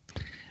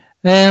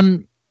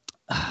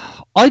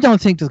 I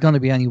don't think there's going to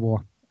be any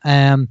war.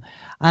 And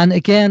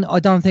again, I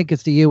don't think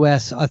it's the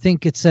US. I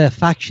think it's a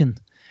faction.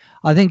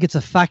 I think it's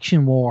a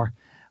faction war.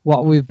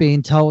 What we've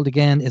been told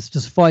again is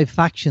just 5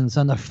 factions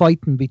and they're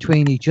fighting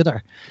between each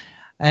other.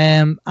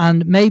 And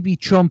maybe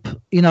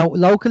Trump,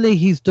 locally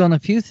he's done a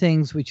few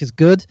things which is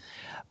good,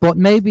 but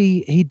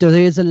maybe there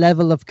is a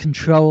level of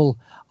control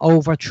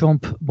over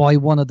Trump by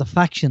one of the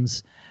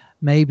factions,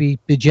 maybe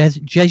the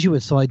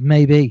Jesuit side,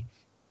 maybe.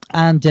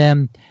 And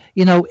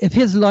if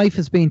his life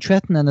is being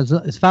threatened and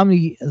his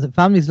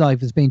family's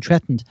life is being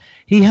threatened,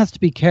 he has to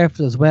be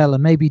careful as well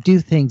and maybe do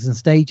things in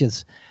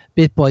stages,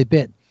 bit by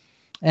bit.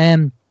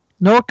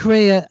 North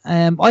Korea,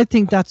 I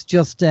think that's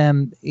just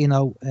a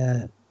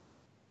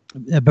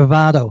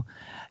bravado.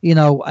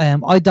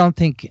 I don't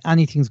think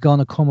anything's going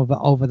to come of it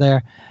over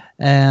there.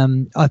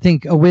 I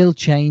think it will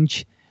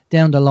change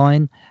down the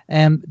line.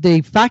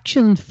 The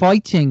faction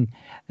fighting,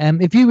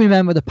 if you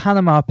remember the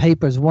Panama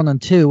Papers 1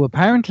 and 2,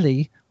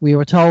 apparently we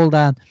were told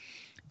that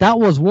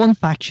was one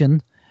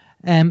faction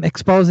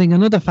exposing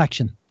another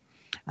faction.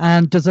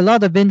 And there's a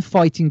lot of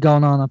infighting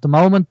going on at the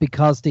moment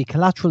because the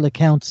collateral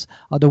accounts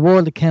or the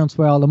world accounts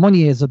where all the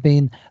money is have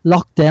been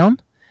locked down.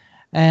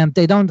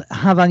 They don't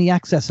have any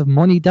access of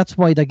money. That's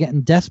why they're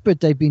getting desperate.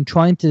 They've been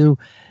trying to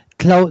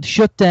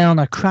shut down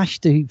or crash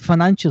the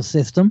financial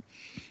system.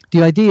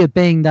 The idea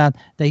being that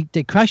they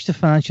crash the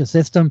financial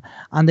system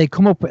and they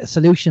come up with a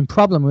solution,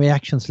 problem,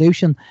 reaction,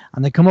 solution,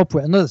 and they come up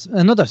with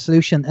another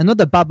solution,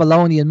 another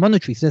Babylonian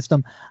monetary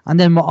system, and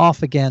then we're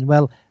off again.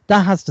 Well,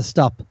 that has to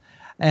stop.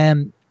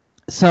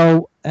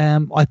 So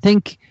I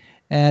think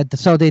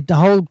the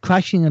whole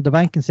crashing of the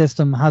banking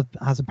system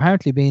has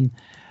apparently been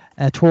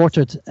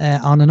thwarted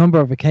on a number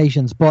of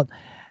occasions. But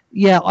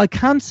yeah, I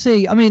can't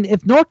see. I mean,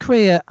 if North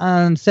Korea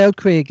and South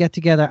Korea get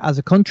together as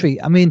a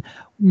country, I mean,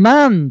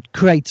 man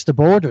creates the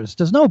borders.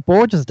 There's no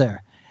borders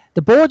there.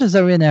 The borders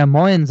are in our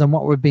minds and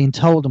what we're being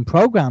told and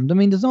programmed. I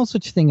mean, there's no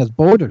such thing as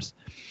borders.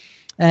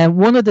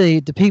 One of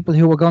the people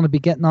who are going to be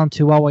getting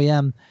onto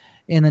OIM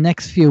in the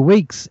next few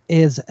weeks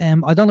is,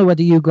 I don't know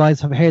whether you guys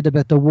have heard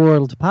about the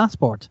World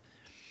Passport.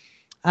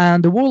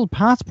 And the World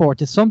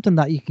Passport is something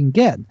that you can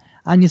get.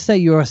 And you say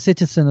you're a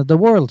citizen of the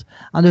world.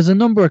 And there's a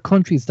number of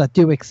countries that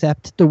do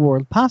accept the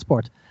World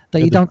Passport,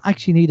 that you don't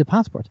actually need a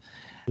passport.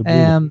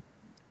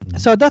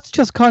 So that's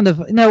just kind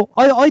of,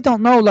 I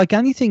don't know, like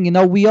anything,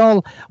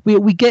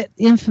 we get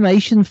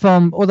information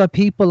from other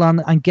people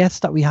and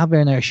guests that we have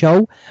in our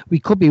show. We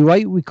could be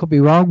right, we could be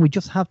wrong. We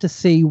just have to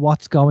see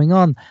what's going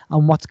on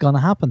and what's going to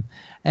happen.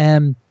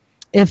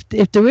 If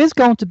there is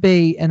going to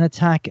be an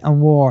attack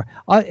and war,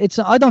 I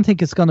don't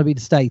think it's going to be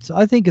the states.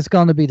 I think it's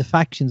going to be the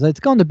factions. It's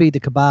going to be the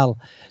cabal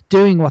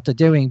doing what they're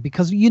doing,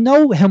 because you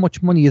know how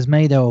much money is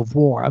made out of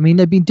war. I mean,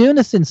 they've been doing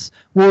it since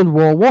World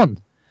War I.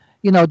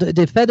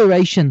 The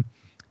Federation,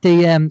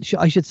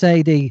 I should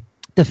say the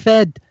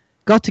Fed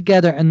got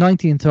together in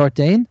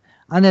 1913,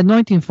 and in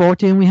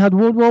 1914 we had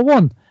World War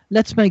I.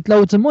 Let's make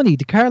loads of money.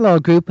 The Carlyle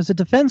Group is a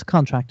defense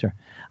contractor,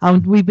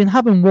 and we've been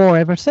having war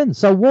ever since.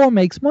 So war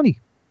makes money.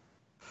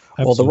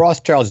 Absolutely. Well, the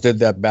Rothschilds did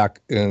that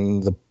back in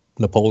the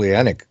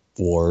Napoleonic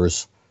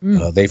Wars.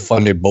 They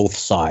funded both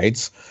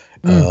sides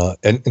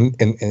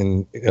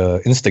and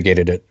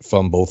instigated it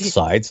from both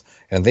sides,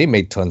 and they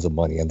made tons of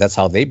money, and that's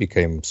how they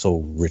became so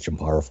rich and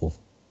powerful.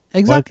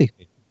 Exactly.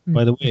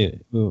 By the way,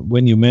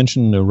 when you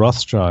mentioned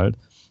Rothschild,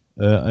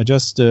 I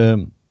just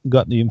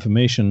got the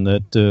information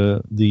that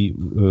the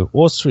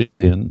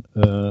Austrian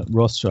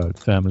Rothschild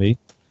family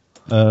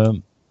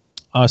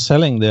are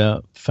selling their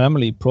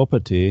family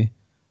property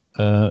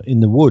in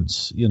the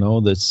woods.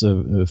 That's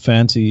a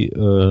fancy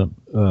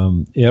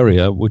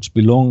area which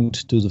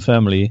belonged to the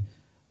family,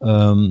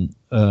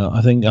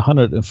 I think,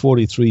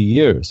 143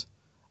 years.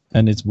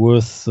 And it's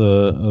worth,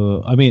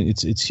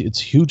 it's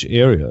a huge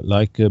area,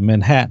 like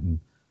Manhattan.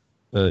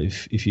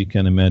 If you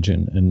can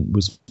imagine, and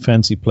with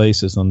fancy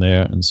places on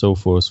there and so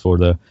forth for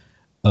the,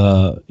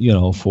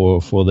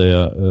 for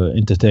their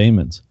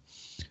entertainment.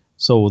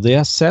 So they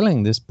are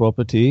selling this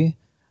property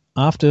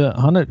after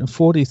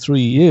 143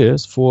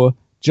 years for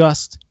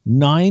just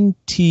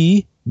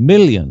 90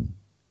 million.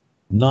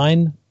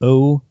 90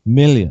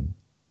 million.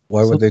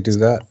 Why would they do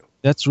that?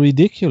 That's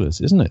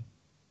ridiculous, isn't it?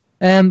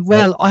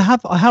 Well, I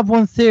have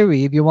one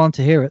theory if you want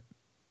to hear it.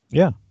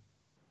 Yeah.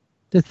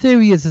 The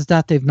theory is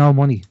that they've no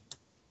money.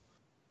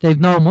 They've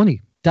no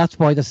money. That's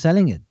why they're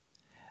selling it.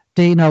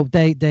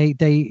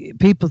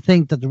 People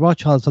think that the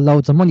Rothschilds have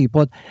loads of money,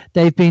 but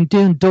they've been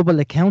doing double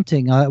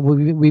accounting.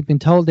 We've been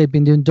told they've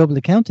been doing double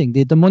accounting.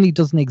 The money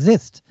doesn't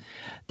exist.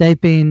 they've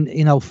been,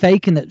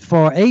 faking it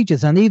for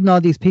ages. And even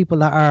all these people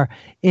that are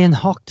in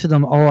hock to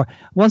them, or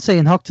once say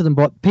in hock to them,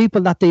 but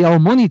people that they owe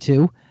money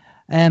to,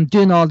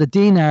 doing all the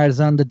dinars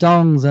and the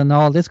dongs and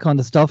all this kind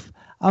of stuff.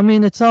 I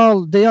mean, it's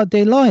all,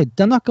 they lied.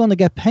 They're not going to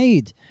get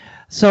paid.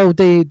 So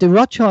the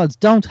Rothschilds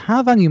don't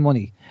have any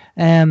money.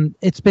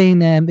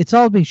 It's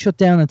all been shut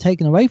down and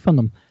taken away from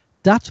them.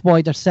 That's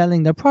why they're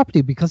selling their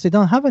property, because they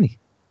don't have any.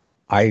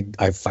 I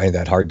find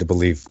that hard to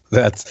believe.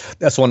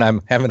 That's one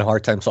I'm having a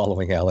hard time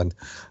swallowing, Alan.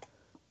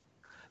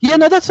 Yeah,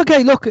 no, that's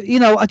okay. Look, at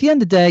the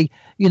end of the day,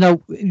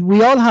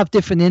 we all have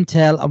different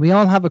intel, and we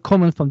all have it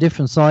coming from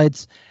different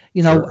sides,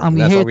 Sure. and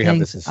that's hear why we have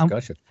things. this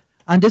discussion.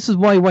 And this is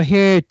why we're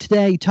here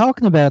today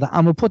talking about it,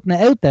 and we're putting it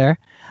out there.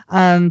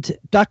 And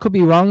that could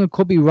be wrong, it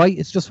could be right.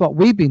 It's just what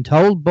we've been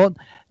told. But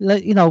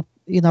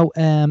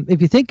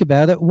if you think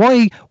about it,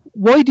 why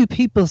do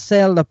people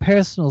sell their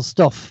personal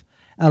stuff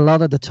a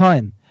lot of the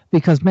time?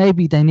 Because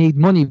maybe they need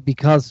money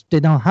because they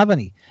don't have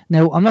any.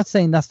 Now, I'm not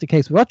saying that's the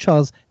case with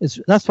Rothschilds.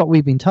 That's what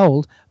we've been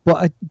told.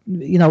 But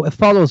it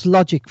follows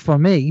logic for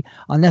me,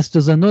 unless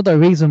there's another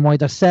reason why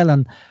they're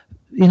selling,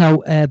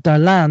 their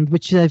land,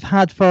 which they've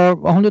had for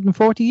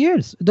 140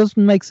 years. It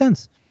doesn't make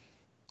sense.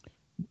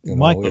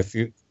 Michael, if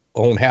you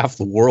own half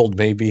the world,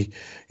 maybe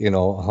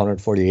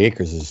 140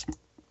 acres is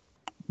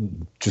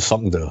just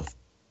something to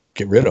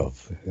get rid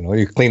of.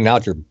 You're cleaning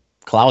out your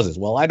closets.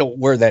 Well, I don't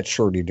wear that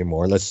shirt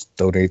anymore. Let's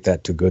donate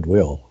that to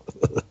Goodwill.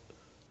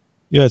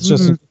 Yeah, it's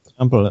just an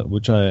example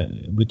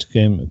which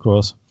came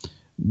across.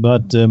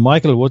 But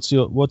Michael, what's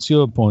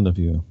your point of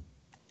view?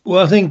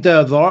 Well, I think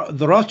the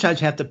Rothschilds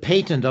have the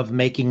patent of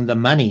making the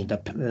money.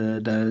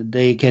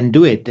 They can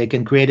do it. They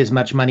can create as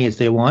much money as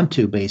they want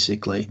to,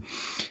 basically.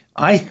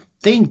 I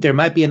think there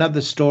might be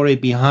another story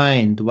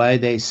behind why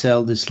they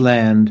sell this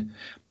land.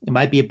 It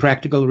might be a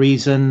practical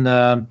reason,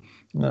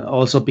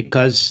 also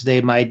because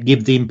they might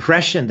give the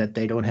impression that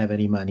they don't have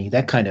any money,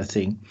 that kind of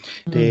thing.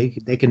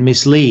 They can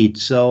mislead,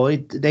 so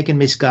they can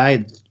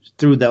misguide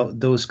through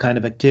those kind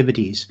of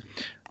activities.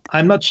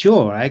 I'm not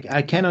sure.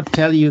 I cannot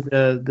tell you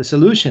the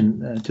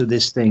solution to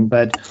this thing,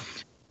 but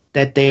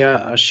that they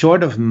are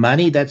short of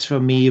money, that's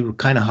for me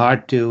kind of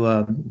hard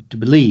to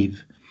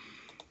believe.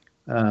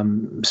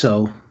 When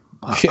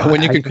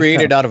you can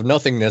create it out of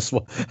nothingness,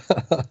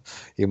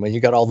 you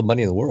got all the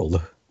money in the world.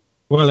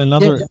 Well,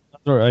 another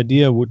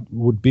idea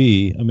would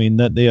be,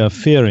 that they are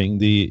fearing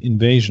the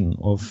invasion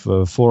of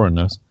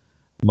foreigners,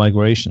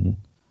 migration,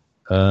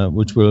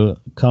 which will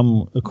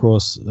come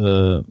across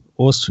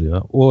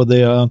Austria, or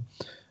they are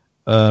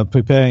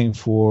preparing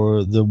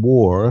for the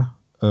war,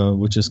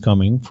 which is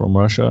coming from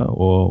Russia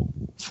or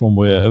from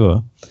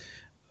wherever.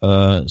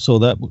 So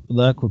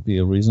that could be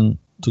a reason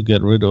to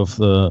get rid of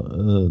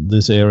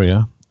this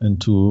area and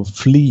to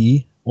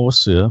flee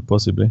Austria,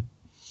 possibly.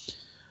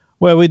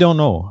 Well, we don't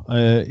know.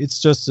 It's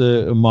just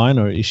a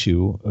minor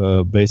issue,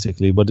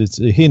 basically, but it's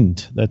a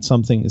hint that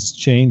something is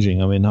changing.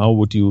 How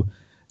would you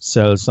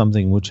sell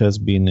something which has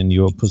been in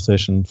your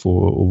possession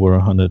for over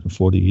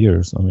 140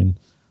 years?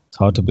 It's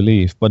hard to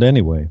believe. But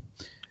anyway.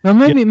 Well,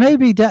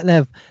 maybe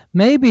Detlev,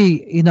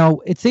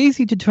 it's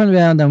easy to turn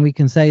around and we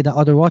can say that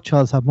other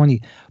Rothschilds have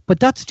money, but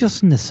that's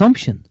just an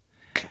assumption.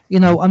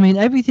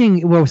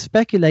 Everything we're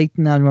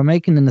speculating and we're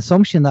making an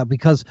assumption that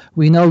because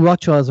we know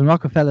Rothschilds and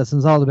Rockefellers and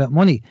it's all about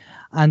money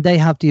and they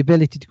have the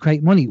ability to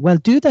create money. Well,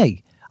 do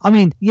they?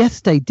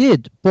 Yes, they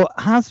did. But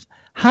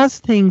has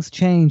things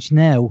changed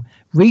now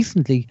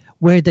recently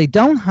where they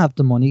don't have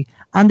the money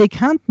and they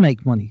can't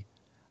make money?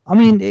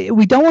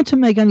 We don't want to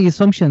make any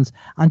assumptions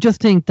and just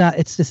think that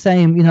it's the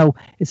same,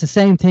 it's the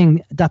same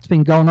thing that's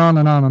been going on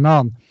and on and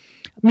on.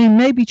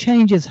 Maybe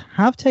changes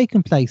have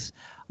taken place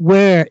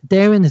where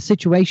they're in a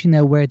situation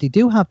now where they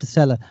do have to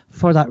sell it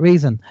for that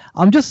reason.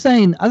 I'm just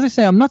saying, as I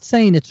say, I'm not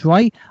saying it's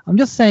right. I'm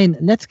just saying,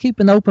 let's keep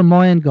an open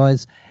mind,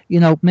 guys.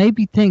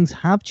 Maybe things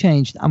have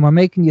changed and we're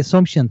making the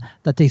assumption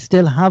that they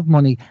still have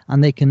money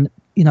and they can,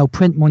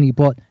 print money,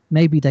 but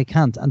maybe they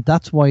can't. And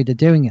that's why they're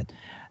doing it.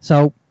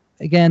 So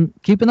again,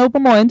 keep an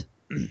open mind.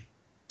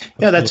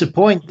 Yeah, that's a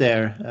point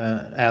there,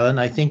 Alan.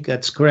 I think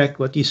that's correct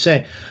what you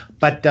say.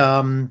 But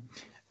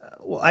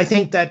I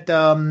think that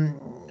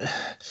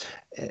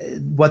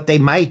what they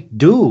might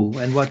do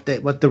and what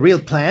the real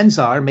plans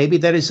are, maybe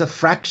there is a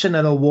fraction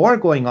and a war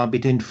going on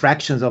between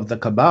fractions of the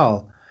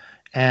cabal.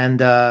 And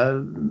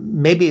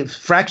maybe a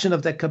fraction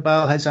of the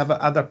cabal has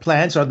other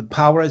plans, or the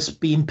power is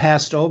being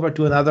passed over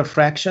to another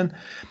fraction.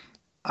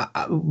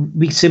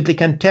 We simply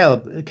cannot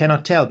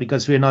tell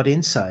because we're not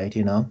inside,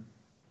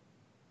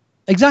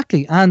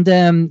 Exactly. And,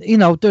 there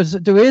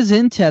is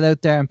intel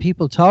out there and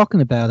people talking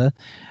about it.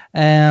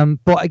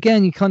 But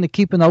again, you kind of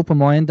keep an open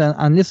mind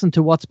and listen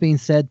to what's being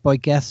said by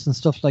guests and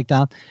stuff like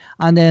that.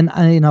 And then,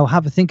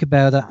 have a think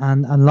about it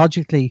and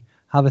logically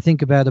have a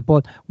think about it.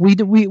 But we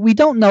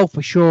don't know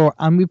for sure.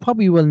 And we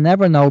probably will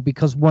never know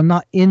because we're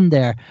not in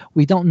there.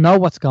 We don't know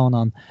what's going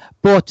on.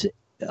 But,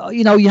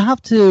 you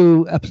have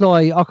to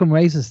apply Occam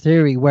Race's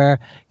theory where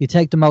you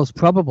take the most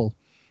probable.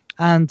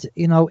 And,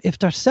 if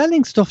they're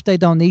selling stuff they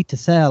don't need to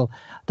sell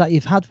that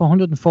you've had for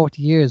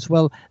 140 years,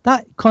 well,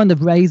 that kind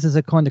of raises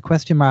a kind of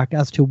question mark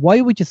as to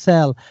why would you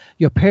sell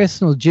your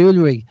personal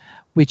jewelry,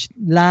 which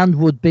land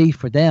would be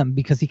for them,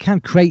 because you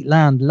can't create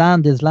land.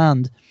 Land is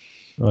land.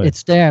 Right.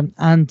 It's there.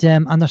 And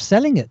they're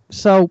selling it.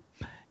 So,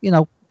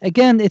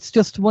 again, it's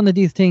just one of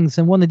these things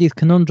and one of these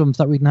conundrums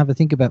that we can have a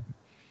think about.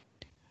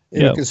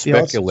 Yeah, you can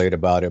speculate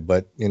about it,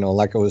 but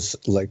like I was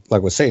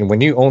saying,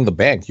 when you own the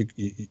bank,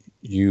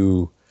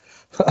 you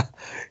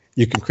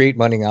can create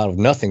money out of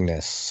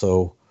nothingness.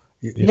 So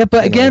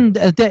but again,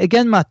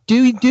 Matt,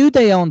 do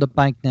they own the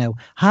bank now?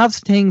 Have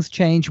things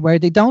changed where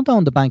they don't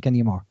own the bank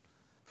anymore?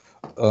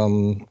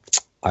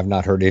 I've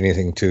not heard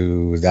anything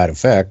to that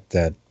effect.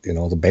 That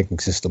the banking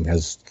system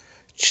has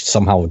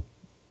somehow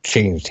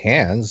changed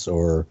hands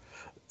or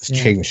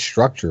changed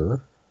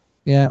structure.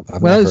 Yeah,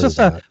 well, it's just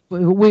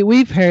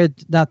we've heard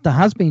that there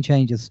has been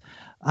changes,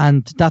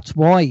 and that's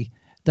why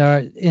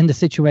they're in the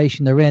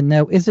situation they're in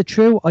now. Is it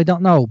true? I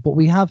don't know, but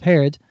we have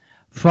heard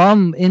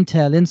from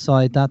Intel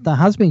inside that there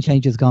has been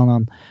changes going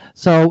on.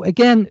 So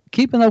again,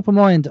 keep an open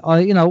mind.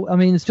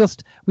 It's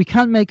just we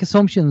can't make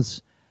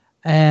assumptions,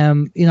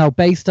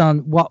 based on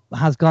what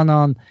has gone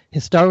on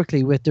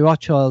historically with the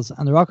Rothschilds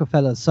and the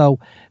Rockefellers. So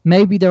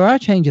maybe there are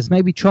changes.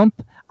 Maybe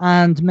Trump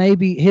and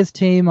maybe his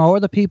team or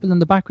other people in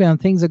the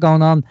background, things are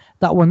going on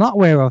that we're not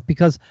aware of,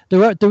 because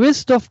there is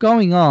stuff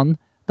going on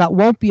that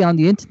won't be on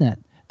the internet,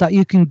 that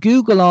you can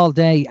Google all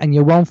day and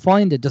you won't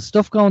find it. There's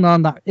stuff going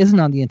on that isn't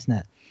on the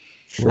internet.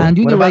 Sure. And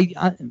the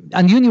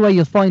only way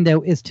you'll find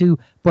out is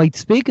by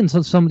speaking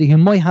to somebody who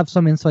might have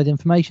some inside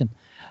information.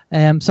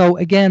 So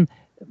again,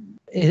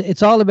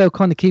 it's all about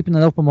kind of keeping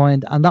an open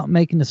mind and not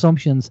making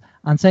assumptions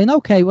and saying,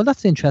 okay, well,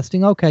 that's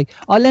interesting. Okay,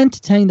 I'll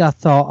entertain that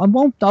thought.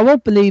 I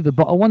won't believe it,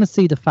 but I want to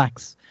see the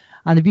facts.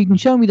 And if you can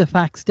show me the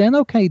facts, then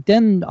okay,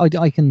 then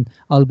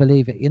I'll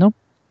believe it.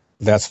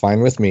 That's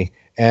fine with me.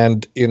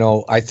 And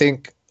I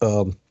think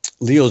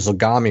Leo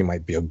Zagami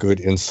might be a good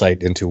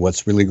insight into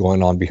what's really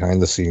going on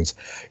behind the scenes.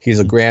 He's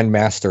a Grand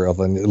Master of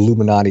an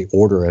Illuminati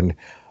order, and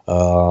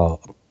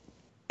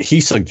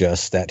he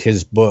suggests that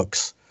his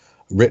books,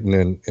 written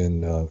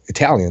in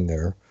Italian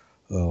there,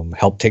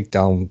 helped take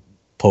down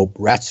Pope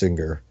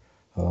Ratzinger.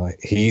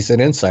 He's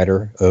an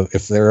insider,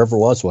 if there ever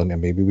was one,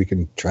 and maybe we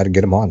can try to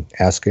get him on,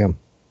 ask him.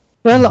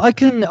 Well, I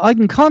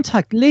can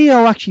contact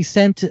Leo. Actually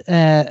sent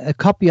a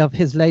copy of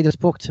his latest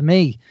book to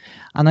me,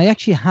 and I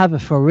actually have it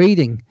for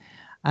reading.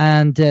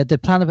 And the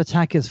plan of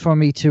attack is for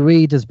me to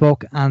read his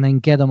book and then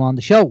get him on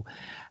the show.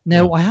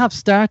 Now, I have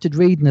started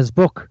reading his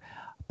book,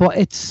 but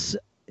it's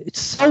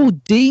so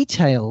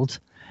detailed.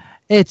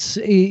 It's,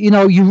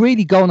 you're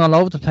really going all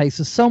over the place.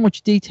 There's so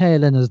much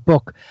detail in his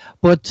book.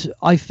 But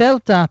I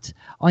felt that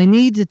I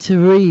needed to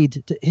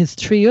read his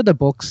 3 other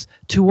books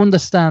to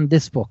understand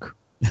this book.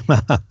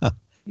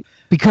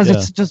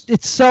 Because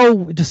there's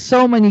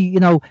so many,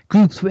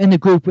 groups within a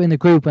group,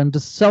 and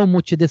there's so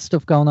much of this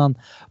stuff going on.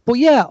 But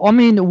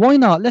why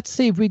not? Let's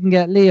see if we can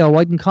get Leo.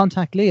 I can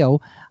contact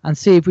Leo and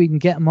see if we can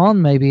get him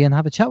on maybe and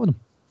have a chat with him.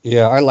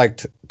 Yeah, I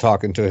liked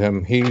talking to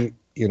him.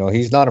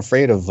 He's not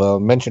afraid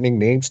of mentioning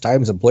names,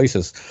 times, and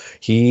places.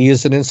 He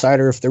is an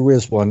insider if there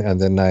is one,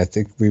 and then I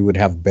think we would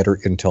have better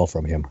intel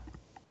from him.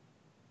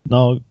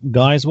 Now,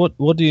 guys, what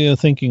are you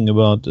thinking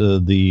about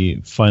the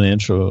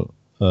financial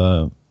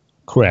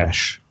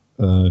crash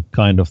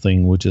kind of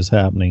thing which is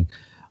happening?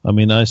 I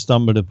mean, I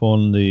stumbled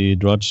upon the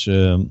Drudge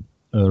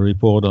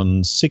report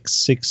on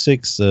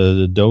 666.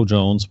 The Dow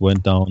Jones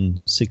went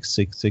down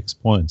 666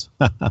 points.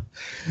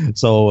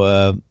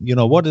 So,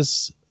 what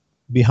is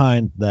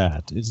behind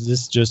that? Is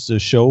this just a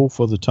show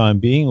for the time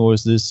being, or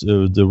is this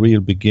the real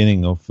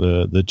beginning of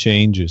the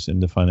changes in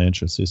the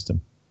financial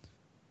system?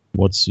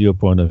 What's your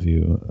point of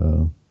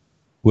view?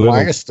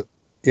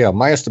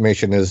 My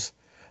estimation is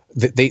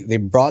that they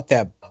brought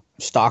that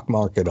stock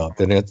market up,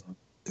 and it's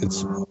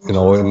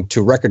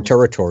into record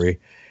territory.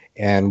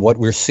 And what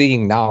we're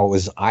seeing now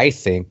is, I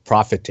think,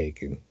 profit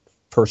taking.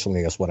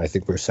 Personally, that's what I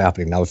think is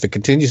happening now. If it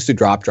continues to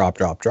drop,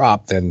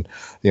 then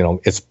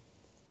it's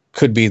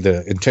could be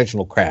the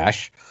intentional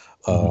crash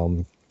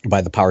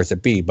by the powers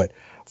that be. But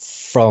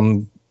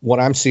from what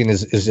I'm seeing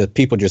is that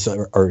people just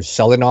are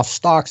selling off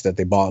stocks that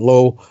they bought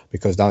low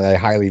because now they're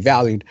highly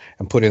valued,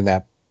 and putting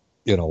that,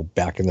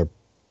 back in their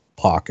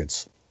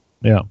pockets.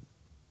 Yeah.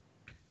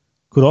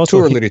 Could also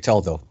too early to tell,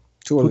 though.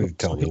 Too early to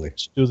tell, really.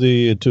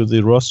 To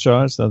the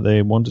Rothschilds that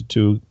they wanted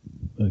to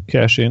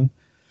cash in.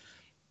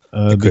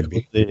 Could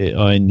be.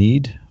 I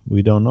need.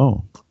 We don't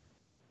know.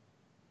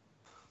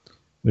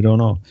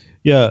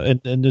 Yeah,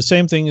 and the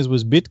same thing is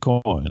with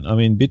Bitcoin. I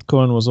mean,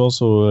 Bitcoin was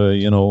also,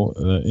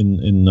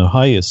 in the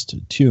highest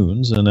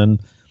tunes, and then,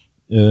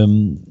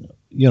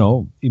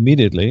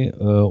 immediately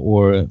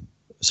or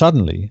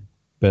suddenly,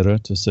 better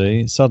to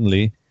say,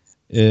 suddenly,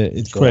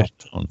 it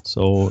crashed down.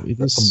 So it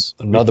is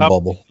another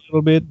bubble. A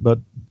little bit, but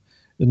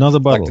another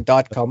bubble.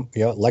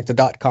 Like the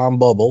dot-com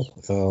bubble.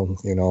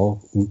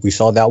 We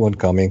saw that one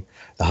coming.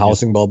 The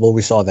housing bubble,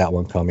 we saw that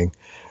one coming.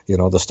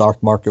 The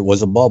stock market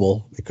was a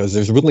bubble because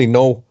there's really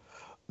no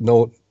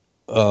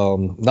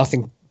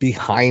nothing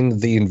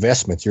behind the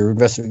investments. You're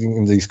investing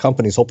in these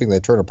companies hoping they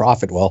turn a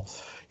profit. Well,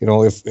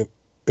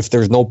 if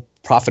there's no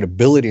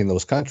profitability in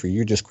those countries,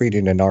 you're just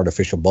creating an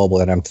artificial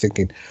bubble. And I'm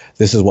thinking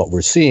this is what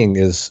we're seeing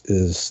is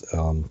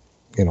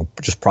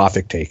just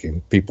profit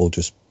taking. People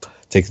just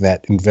taking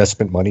that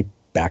investment money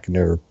back in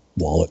their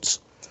wallets.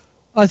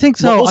 I think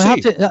so. We'll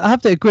I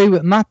have to agree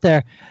with Matt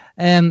there.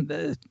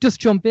 Just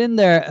jump in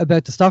there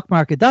about the stock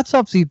market. That's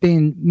obviously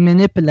being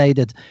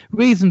manipulated.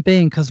 Reason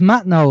being, because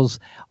Matt knows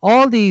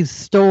all these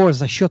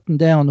stores are shutting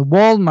down.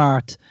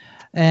 Walmart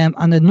and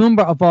a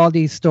number of all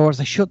these stores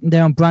are shutting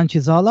down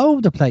branches all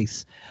over the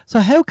place. So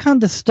how can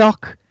the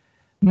stock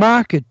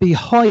market be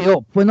high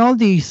up when all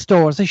these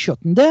stores are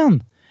shutting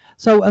down?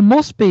 So it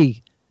must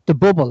be the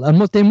bubble.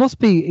 They must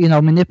be,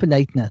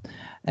 manipulating it.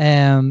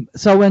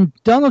 So when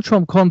Donald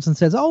Trump comes and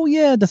says, "Oh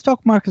yeah, the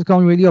stock market's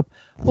going really up,"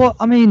 well,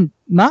 I mean,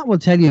 Matt will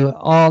tell you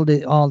all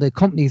the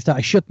companies that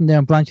are shutting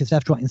down branches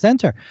left, right, and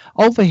centre.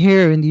 Over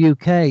here in the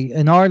UK,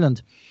 in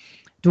Ireland,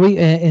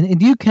 in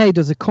the UK,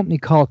 there's a company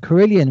called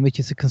Carillion, which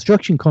is a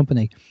construction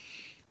company,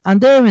 and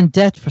they're in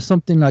debt for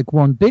something like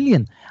 $1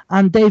 billion,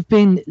 and they've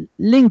been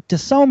linked to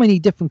so many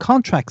different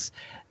contracts.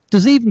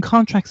 There's even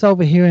contracts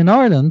over here in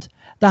Ireland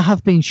that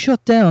have been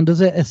shut down.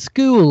 There's a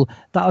school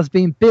that was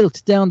being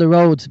built down the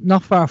road,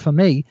 not far from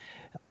me,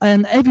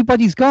 and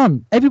everybody's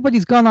gone.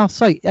 Everybody's gone off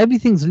site.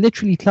 Everything's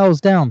literally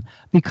closed down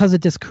because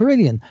of this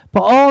Carillion.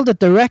 But all the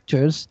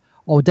directors,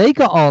 they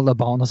got all the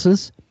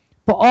bonuses.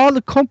 But all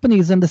the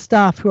companies and the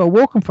staff who are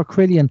working for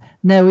Carillion,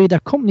 now either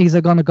companies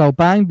are going to go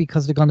bang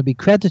because they're going to be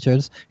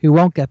creditors who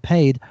won't get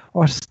paid,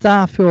 or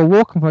staff who are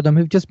working for them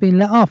who've just been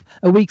let off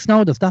a week's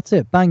notice. That's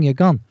it. Bang, you're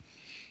gone.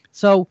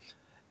 So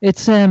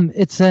there's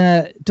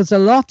a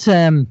lot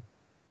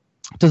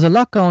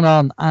going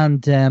on,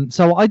 and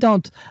so I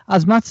don't,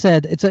 as Matt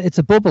said, it's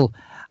a bubble,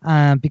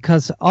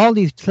 because all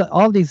these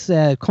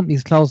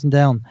companies closing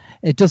down,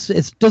 it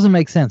doesn't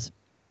make sense.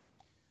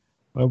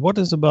 What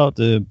is about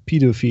the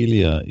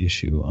pedophilia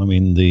issue? I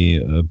mean,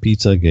 the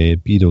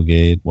Pizzagate,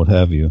 Pedogate, what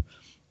have you.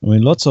 I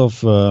mean, lots of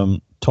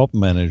top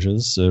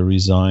managers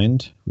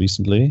resigned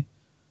recently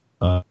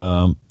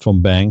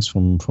from banks,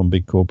 from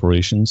big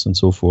corporations, and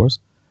so forth.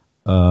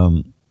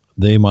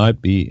 They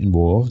might be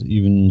involved,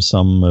 even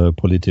some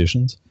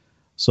politicians.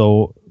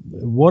 So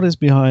what is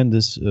behind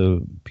this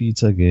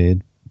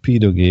Pizzagate,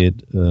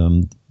 Pedogate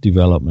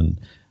development,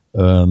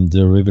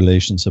 the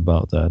revelations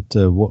about that?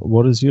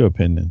 What is your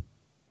opinion?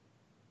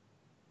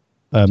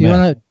 Do you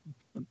want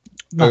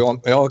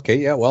to? Okay,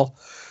 yeah. Well,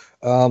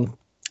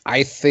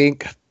 I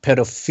think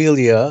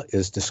pedophilia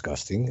is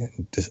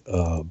disgusting,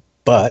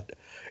 but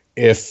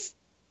if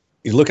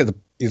you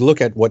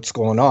look at what's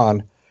going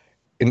on,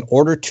 in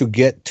order to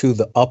get to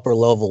the upper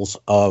levels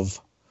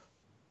of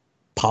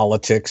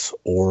politics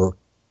or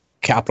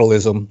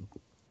capitalism,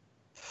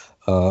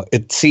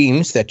 it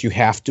seems that you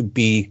have to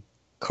be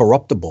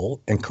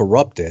corruptible and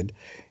corrupted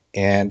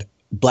and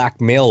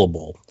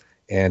blackmailable.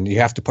 And you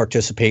have to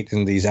participate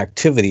in these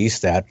activities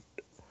that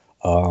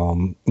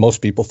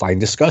most people find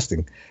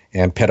disgusting.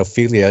 And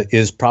pedophilia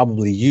is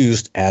probably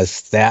used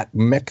as that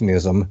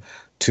mechanism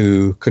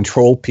to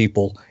control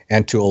people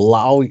and to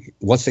allow,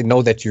 once they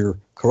know that you're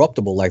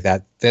corruptible like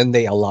that, then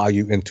they allow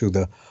you into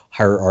the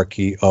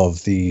hierarchy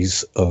of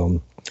these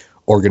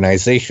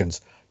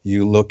organizations.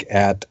 You look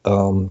at,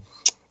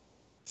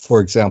 for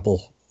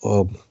example,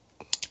 what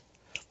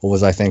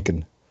was I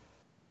thinking?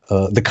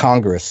 The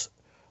Congress.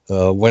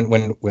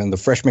 When the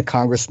freshman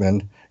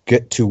congressmen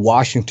get to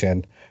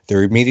Washington,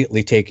 they're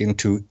immediately taken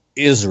to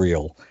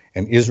Israel.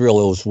 And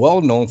Israel is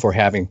well known for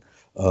having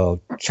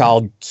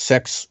child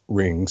sex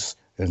rings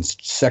and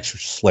sex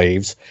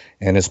slaves.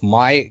 And it's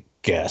my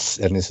guess,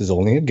 and this is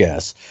only a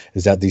guess,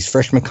 is that these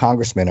freshman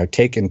congressmen are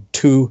taken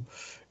to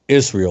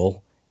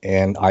Israel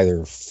and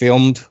either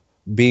filmed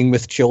being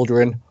with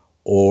children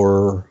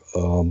or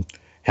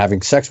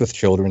having sex with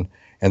children.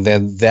 And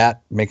then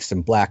that makes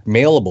them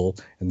blackmailable.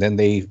 And then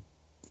they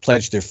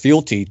pledge their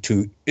fealty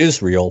to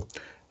Israel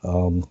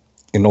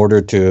in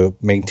order to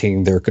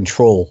maintain their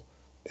control.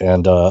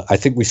 And I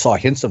think we saw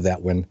hints of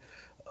that when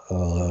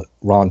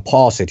Ron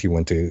Paul said he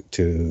went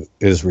to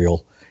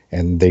Israel,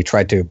 and they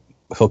tried to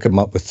hook him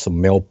up with some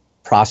male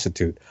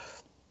prostitute.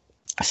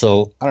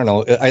 So I don't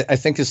know. I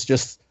think it's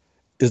just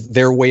is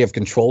their way of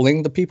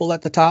controlling the people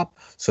at the top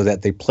so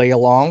that they play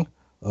along.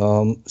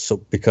 So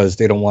because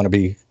they don't want to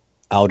be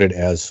outed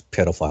as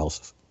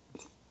pedophiles,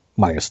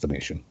 my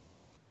estimation.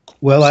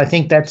 Well, I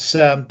think that's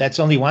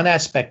only one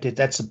aspect.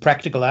 That's a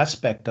practical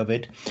aspect of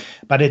it,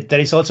 but there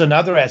is also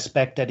another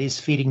aspect that is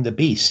feeding the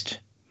beast.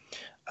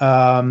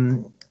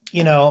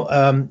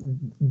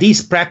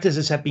 These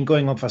practices have been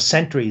going on for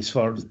centuries,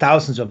 for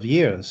thousands of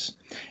years,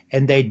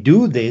 and they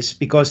do this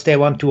because they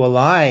want to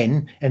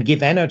align and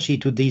give energy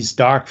to these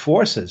dark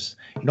forces.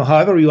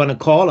 However you want to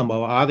call them,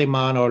 or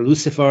Ahriman or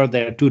Lucifer,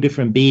 they're two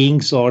different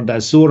beings, or the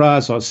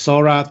Asuras or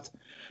Sorath.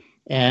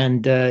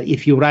 And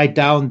if you write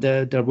down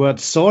the word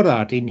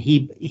Sorat in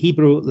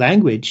Hebrew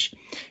language,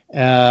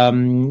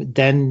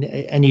 then,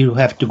 and you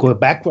have to go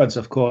backwards,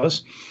 of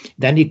course,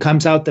 then it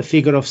comes out the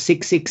figure of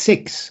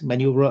 666. When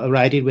you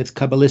write it with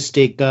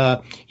Kabbalistic,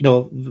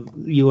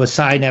 you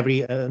assign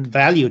every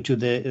value to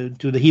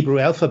the Hebrew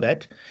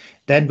alphabet.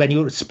 Then when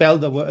you spell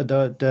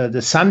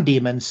the sun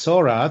demon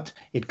Sorat,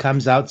 it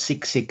comes out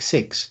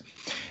 666.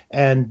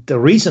 And the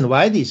reason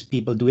why these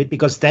people do it,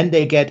 because then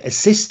they get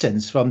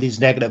assistance from these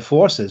negative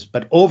forces,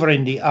 but over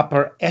in the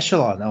upper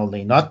echelon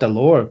only, not the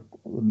lower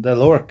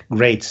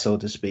grades, so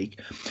to speak,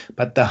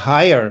 but the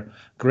higher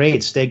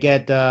grades. They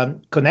get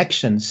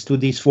connections to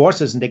these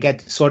forces, and they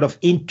get sort of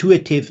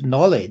intuitive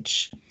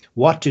knowledge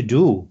what to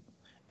do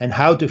and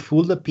how to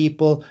fool the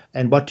people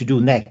and what to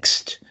do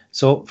next.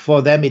 So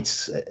for them,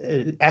 it's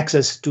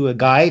access to a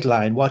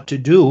guideline, what to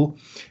do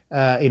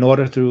in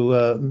order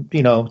to,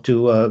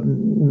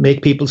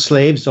 make people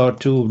slaves or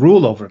to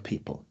rule over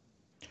people.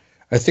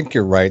 I think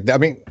you're right. I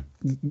mean,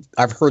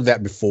 I've heard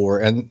that before,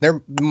 and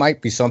there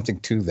might be something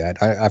to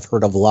that. I've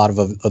heard of a lot of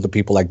other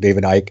people like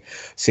David Icke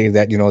say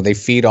that, they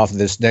feed off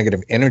this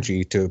negative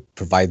energy to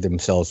provide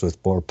themselves with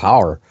more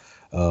power.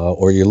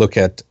 Or you look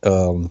at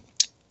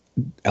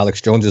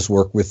Alex Jones's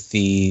work with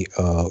the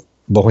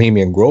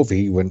Bohemian Grove.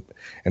 He went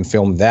and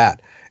filmed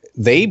that.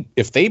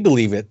 If they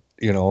believe it,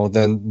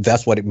 then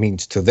that's what it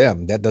means to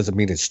them. That doesn't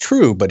mean it's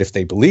true, but if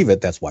they believe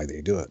it, that's why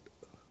they do it.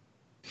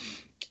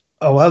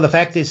 Oh, well, the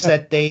fact is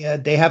that they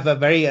have a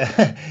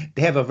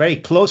very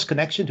close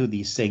connection to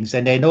these things,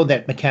 and they know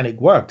that mechanic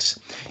works.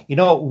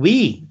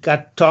 We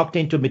got talked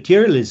into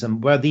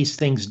materialism where these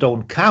things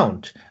don't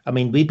count. I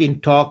mean, we've been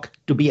taught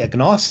to be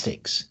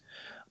agnostics.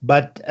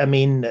 But I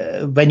mean,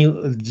 when you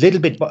a little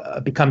bit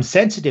become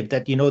sensitive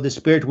that, the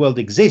spirit world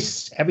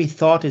exists, every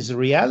thought is a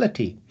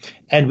reality.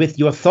 And with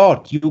your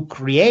thought, you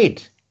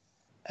create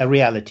a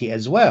reality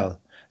as well.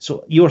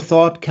 So your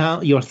thoughts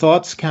count,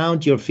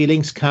 your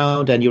feelings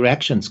count, and your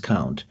actions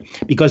count,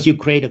 because you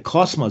create a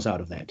cosmos out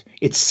of that.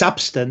 It's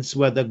substance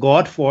where the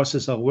God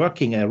forces are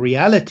working, a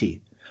reality.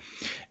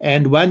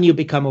 And when you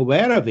become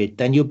aware of it,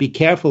 then you be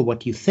careful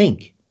what you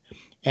think.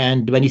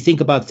 And when you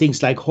think about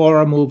things like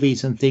horror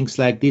movies and things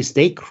like this,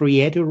 they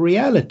create a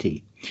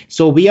reality.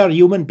 So we are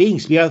human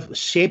beings. We are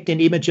shaped in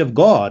the image of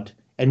God,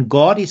 and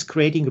God is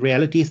creating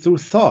reality through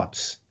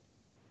thoughts,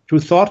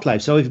 through thought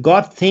life. So if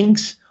God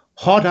thinks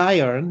hot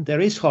iron, there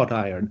is hot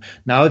iron.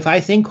 Now, if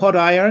I think hot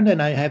iron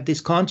and I have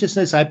this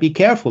consciousness, I be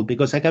careful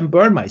because I can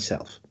burn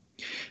myself.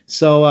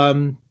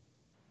 So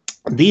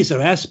these are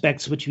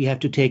aspects which we have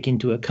to take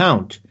into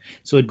account.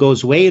 So it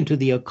goes way into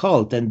the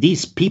occult, and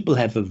these people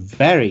have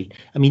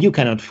you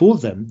cannot fool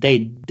them.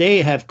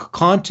 They have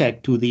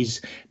contact to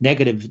these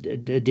negative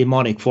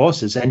demonic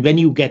forces, and when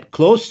you get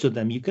close to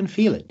them, you can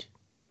feel it.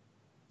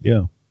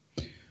 Yeah.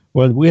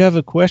 Well, we have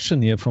a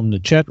question here from the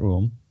chat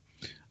room.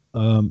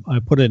 I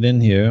put it in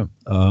here,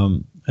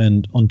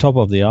 and on top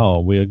of the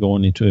hour, we are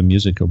going into a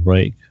musical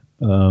break,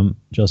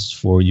 just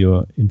for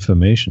your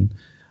information.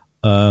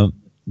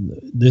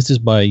 This is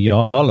by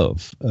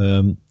Yarlov.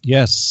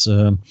 Yes,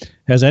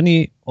 has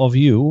any of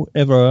you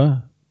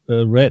ever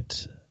read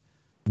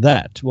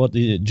what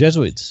the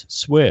Jesuits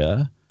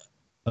swear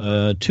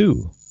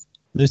to?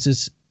 This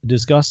is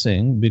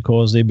disgusting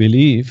because they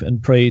believe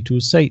and pray to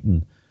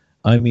Satan.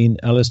 I mean,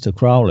 Aleister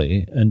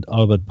Crowley and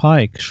Albert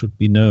Pike should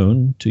be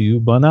known to you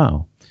by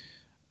now.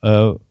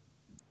 This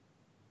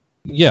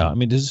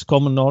is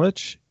common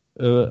knowledge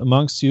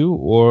amongst you,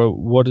 or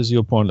what is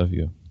your point of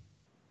view?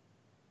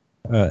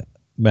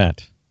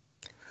 Matt?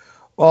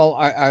 Well,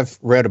 I've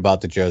read about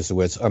the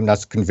Jesuits. I'm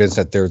not convinced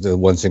that they're the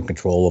ones in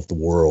control of the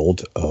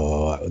world.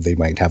 They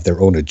might have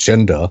their own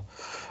agenda,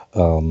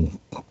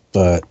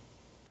 but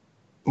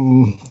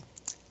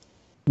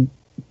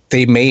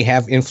they may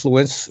have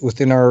influence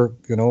within our,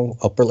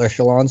 upper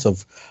echelons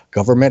of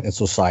government and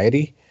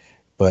society.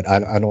 But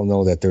I don't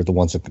know that they're the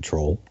ones in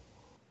control.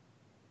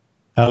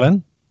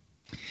 Alan?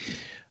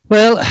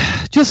 Well,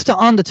 just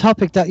on the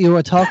topic that you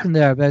were talking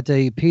there about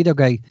the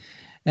pedogate,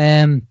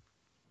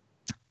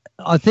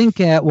 I think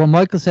what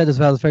Michael said as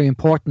well is very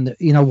important.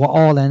 We're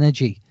all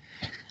energy.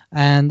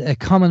 And a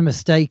common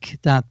mistake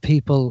that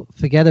people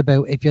forget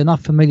about, if you're not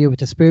familiar with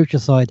the spiritual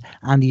side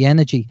and the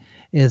energy,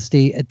 is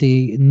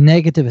the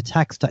negative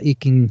attacks that you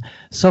can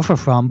suffer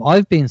from.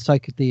 I've been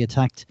psychically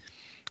attacked,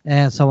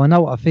 so I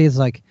know what it feels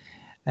like.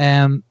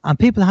 And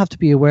people have to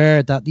be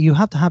aware that you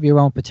have to have your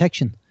own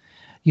protection.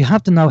 You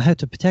have to know how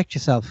to protect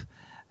yourself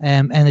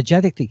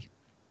energetically,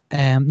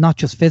 not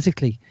just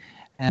physically.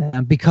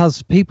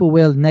 Because people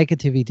will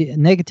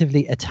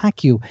negatively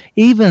attack you,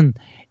 even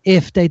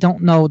if they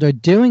don't know they're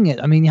doing it.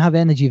 I mean, you have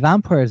energy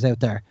vampires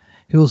out there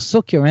who will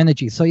suck your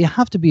energy. So you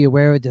have to be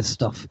aware of this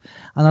stuff.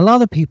 And a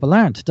lot of people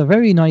aren't. They're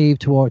very naive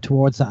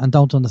towards that and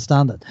don't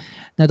understand it.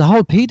 Now, the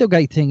whole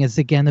pedogate thing is,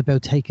 again,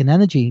 about taking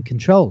energy and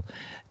control.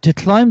 To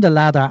climb the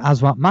ladder,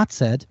 as what Matt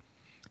said,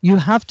 you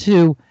have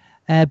to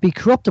be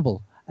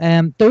corruptible.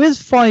 There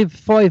is five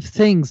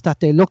things that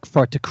they look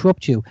for to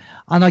corrupt you,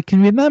 and I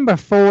can remember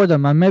 4 of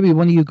them, and maybe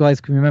one of you guys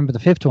can remember the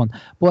 5th one.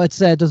 But it's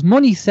there's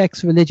money,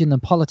 sex, religion,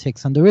 and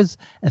politics, and there is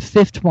a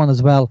 5th one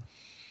as well,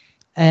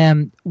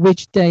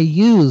 which they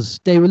use.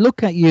 They will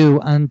look at you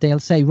and they'll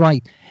say,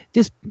 right,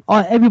 this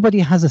everybody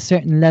has a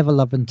certain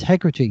level of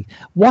integrity.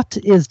 What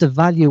is the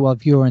value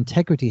of your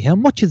integrity? How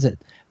much is it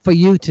for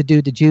you to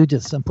do the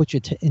Judas and put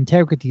your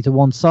integrity to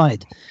one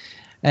side?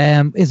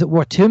 Is it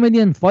worth 2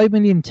 million, 5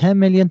 million, 10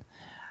 million?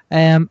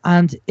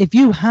 And if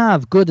you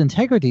have good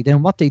integrity,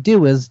 then what they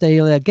do is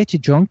they'll get you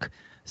drunk,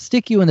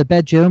 stick you in the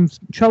bedroom,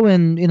 throw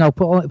in,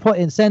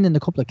 send in a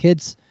couple of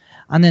kids,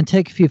 and then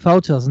take a few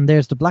photos, and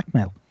there's the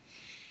blackmail.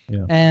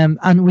 Yeah.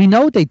 And we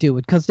know they do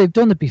it because they've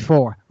done it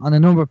before on a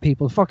number of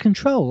people for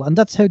control, and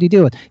that's how they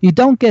do it. You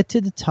don't get to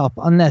the top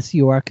unless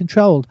you are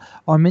controlled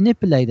or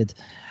manipulated.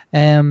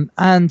 And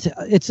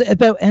it's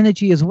about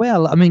energy as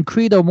well. I mean,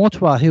 Credo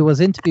Mutwa, who was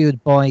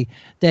interviewed by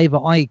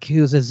David Icke,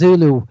 who's a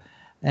Zulu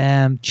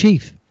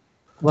chief,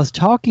 was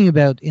talking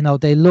about,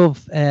 they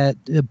love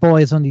the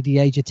boys under the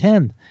age of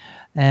 10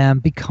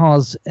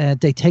 because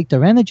they take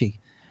their energy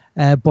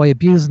by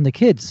abusing the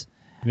kids.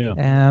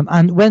 Yeah.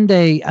 And when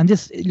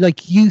this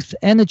like youth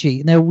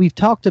energy. Now we've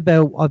talked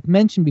about, I've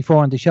mentioned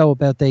before on the show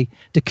about the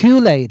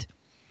Kool-Aid,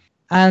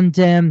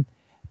 and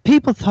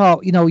people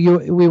thought,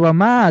 we were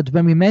mad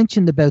when we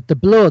mentioned about the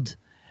blood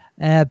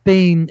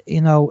being,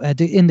 in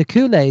the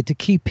Kool-Aid to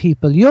keep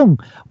people young.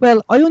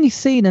 Well, I only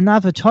seen an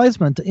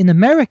advertisement in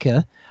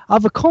America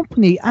of a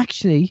company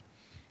actually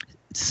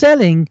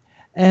selling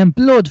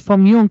blood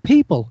from young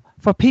people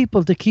for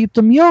people to keep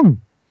them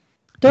young.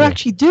 They're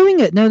actually doing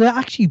it now. They're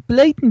actually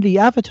blatantly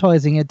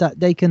advertising it that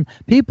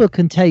people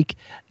can take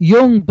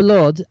young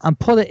blood and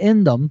put it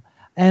in them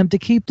to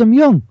keep them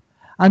young.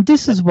 And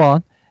this is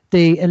what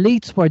the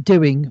elites were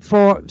doing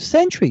for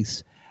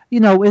centuries.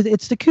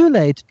 It's the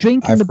Kool-Aid,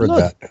 drinking the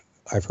blood.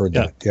 I've heard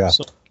that. Yeah.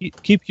 So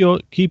keep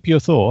your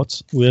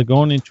thoughts. We're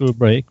going into a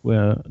break.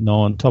 We're now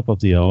on top of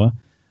the hour,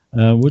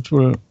 which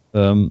will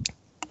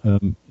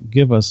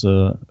give us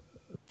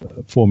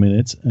 4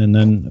 minutes, and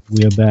then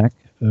we are back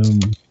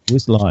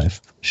with live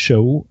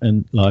show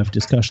and live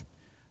discussion.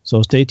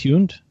 So stay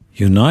tuned.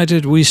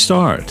 United We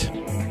Start.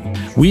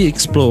 We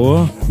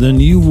explore the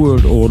new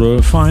world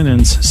order,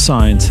 finance,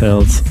 science,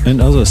 health, and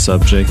other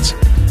subjects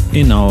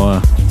in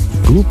our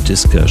group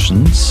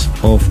discussions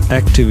of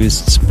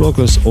activists,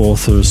 bloggers,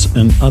 authors,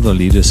 and other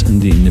leaders in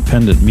the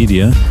independent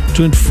media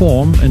to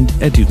inform and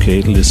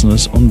educate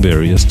listeners on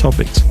various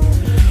topics.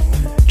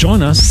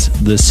 Join us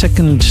the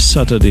second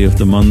Saturday of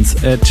the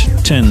month at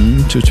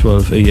 10 to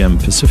 12 a.m.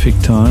 Pacific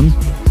Time,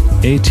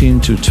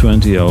 18 to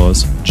 20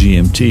 hours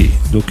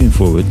GMT. Looking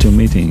forward to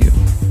meeting you.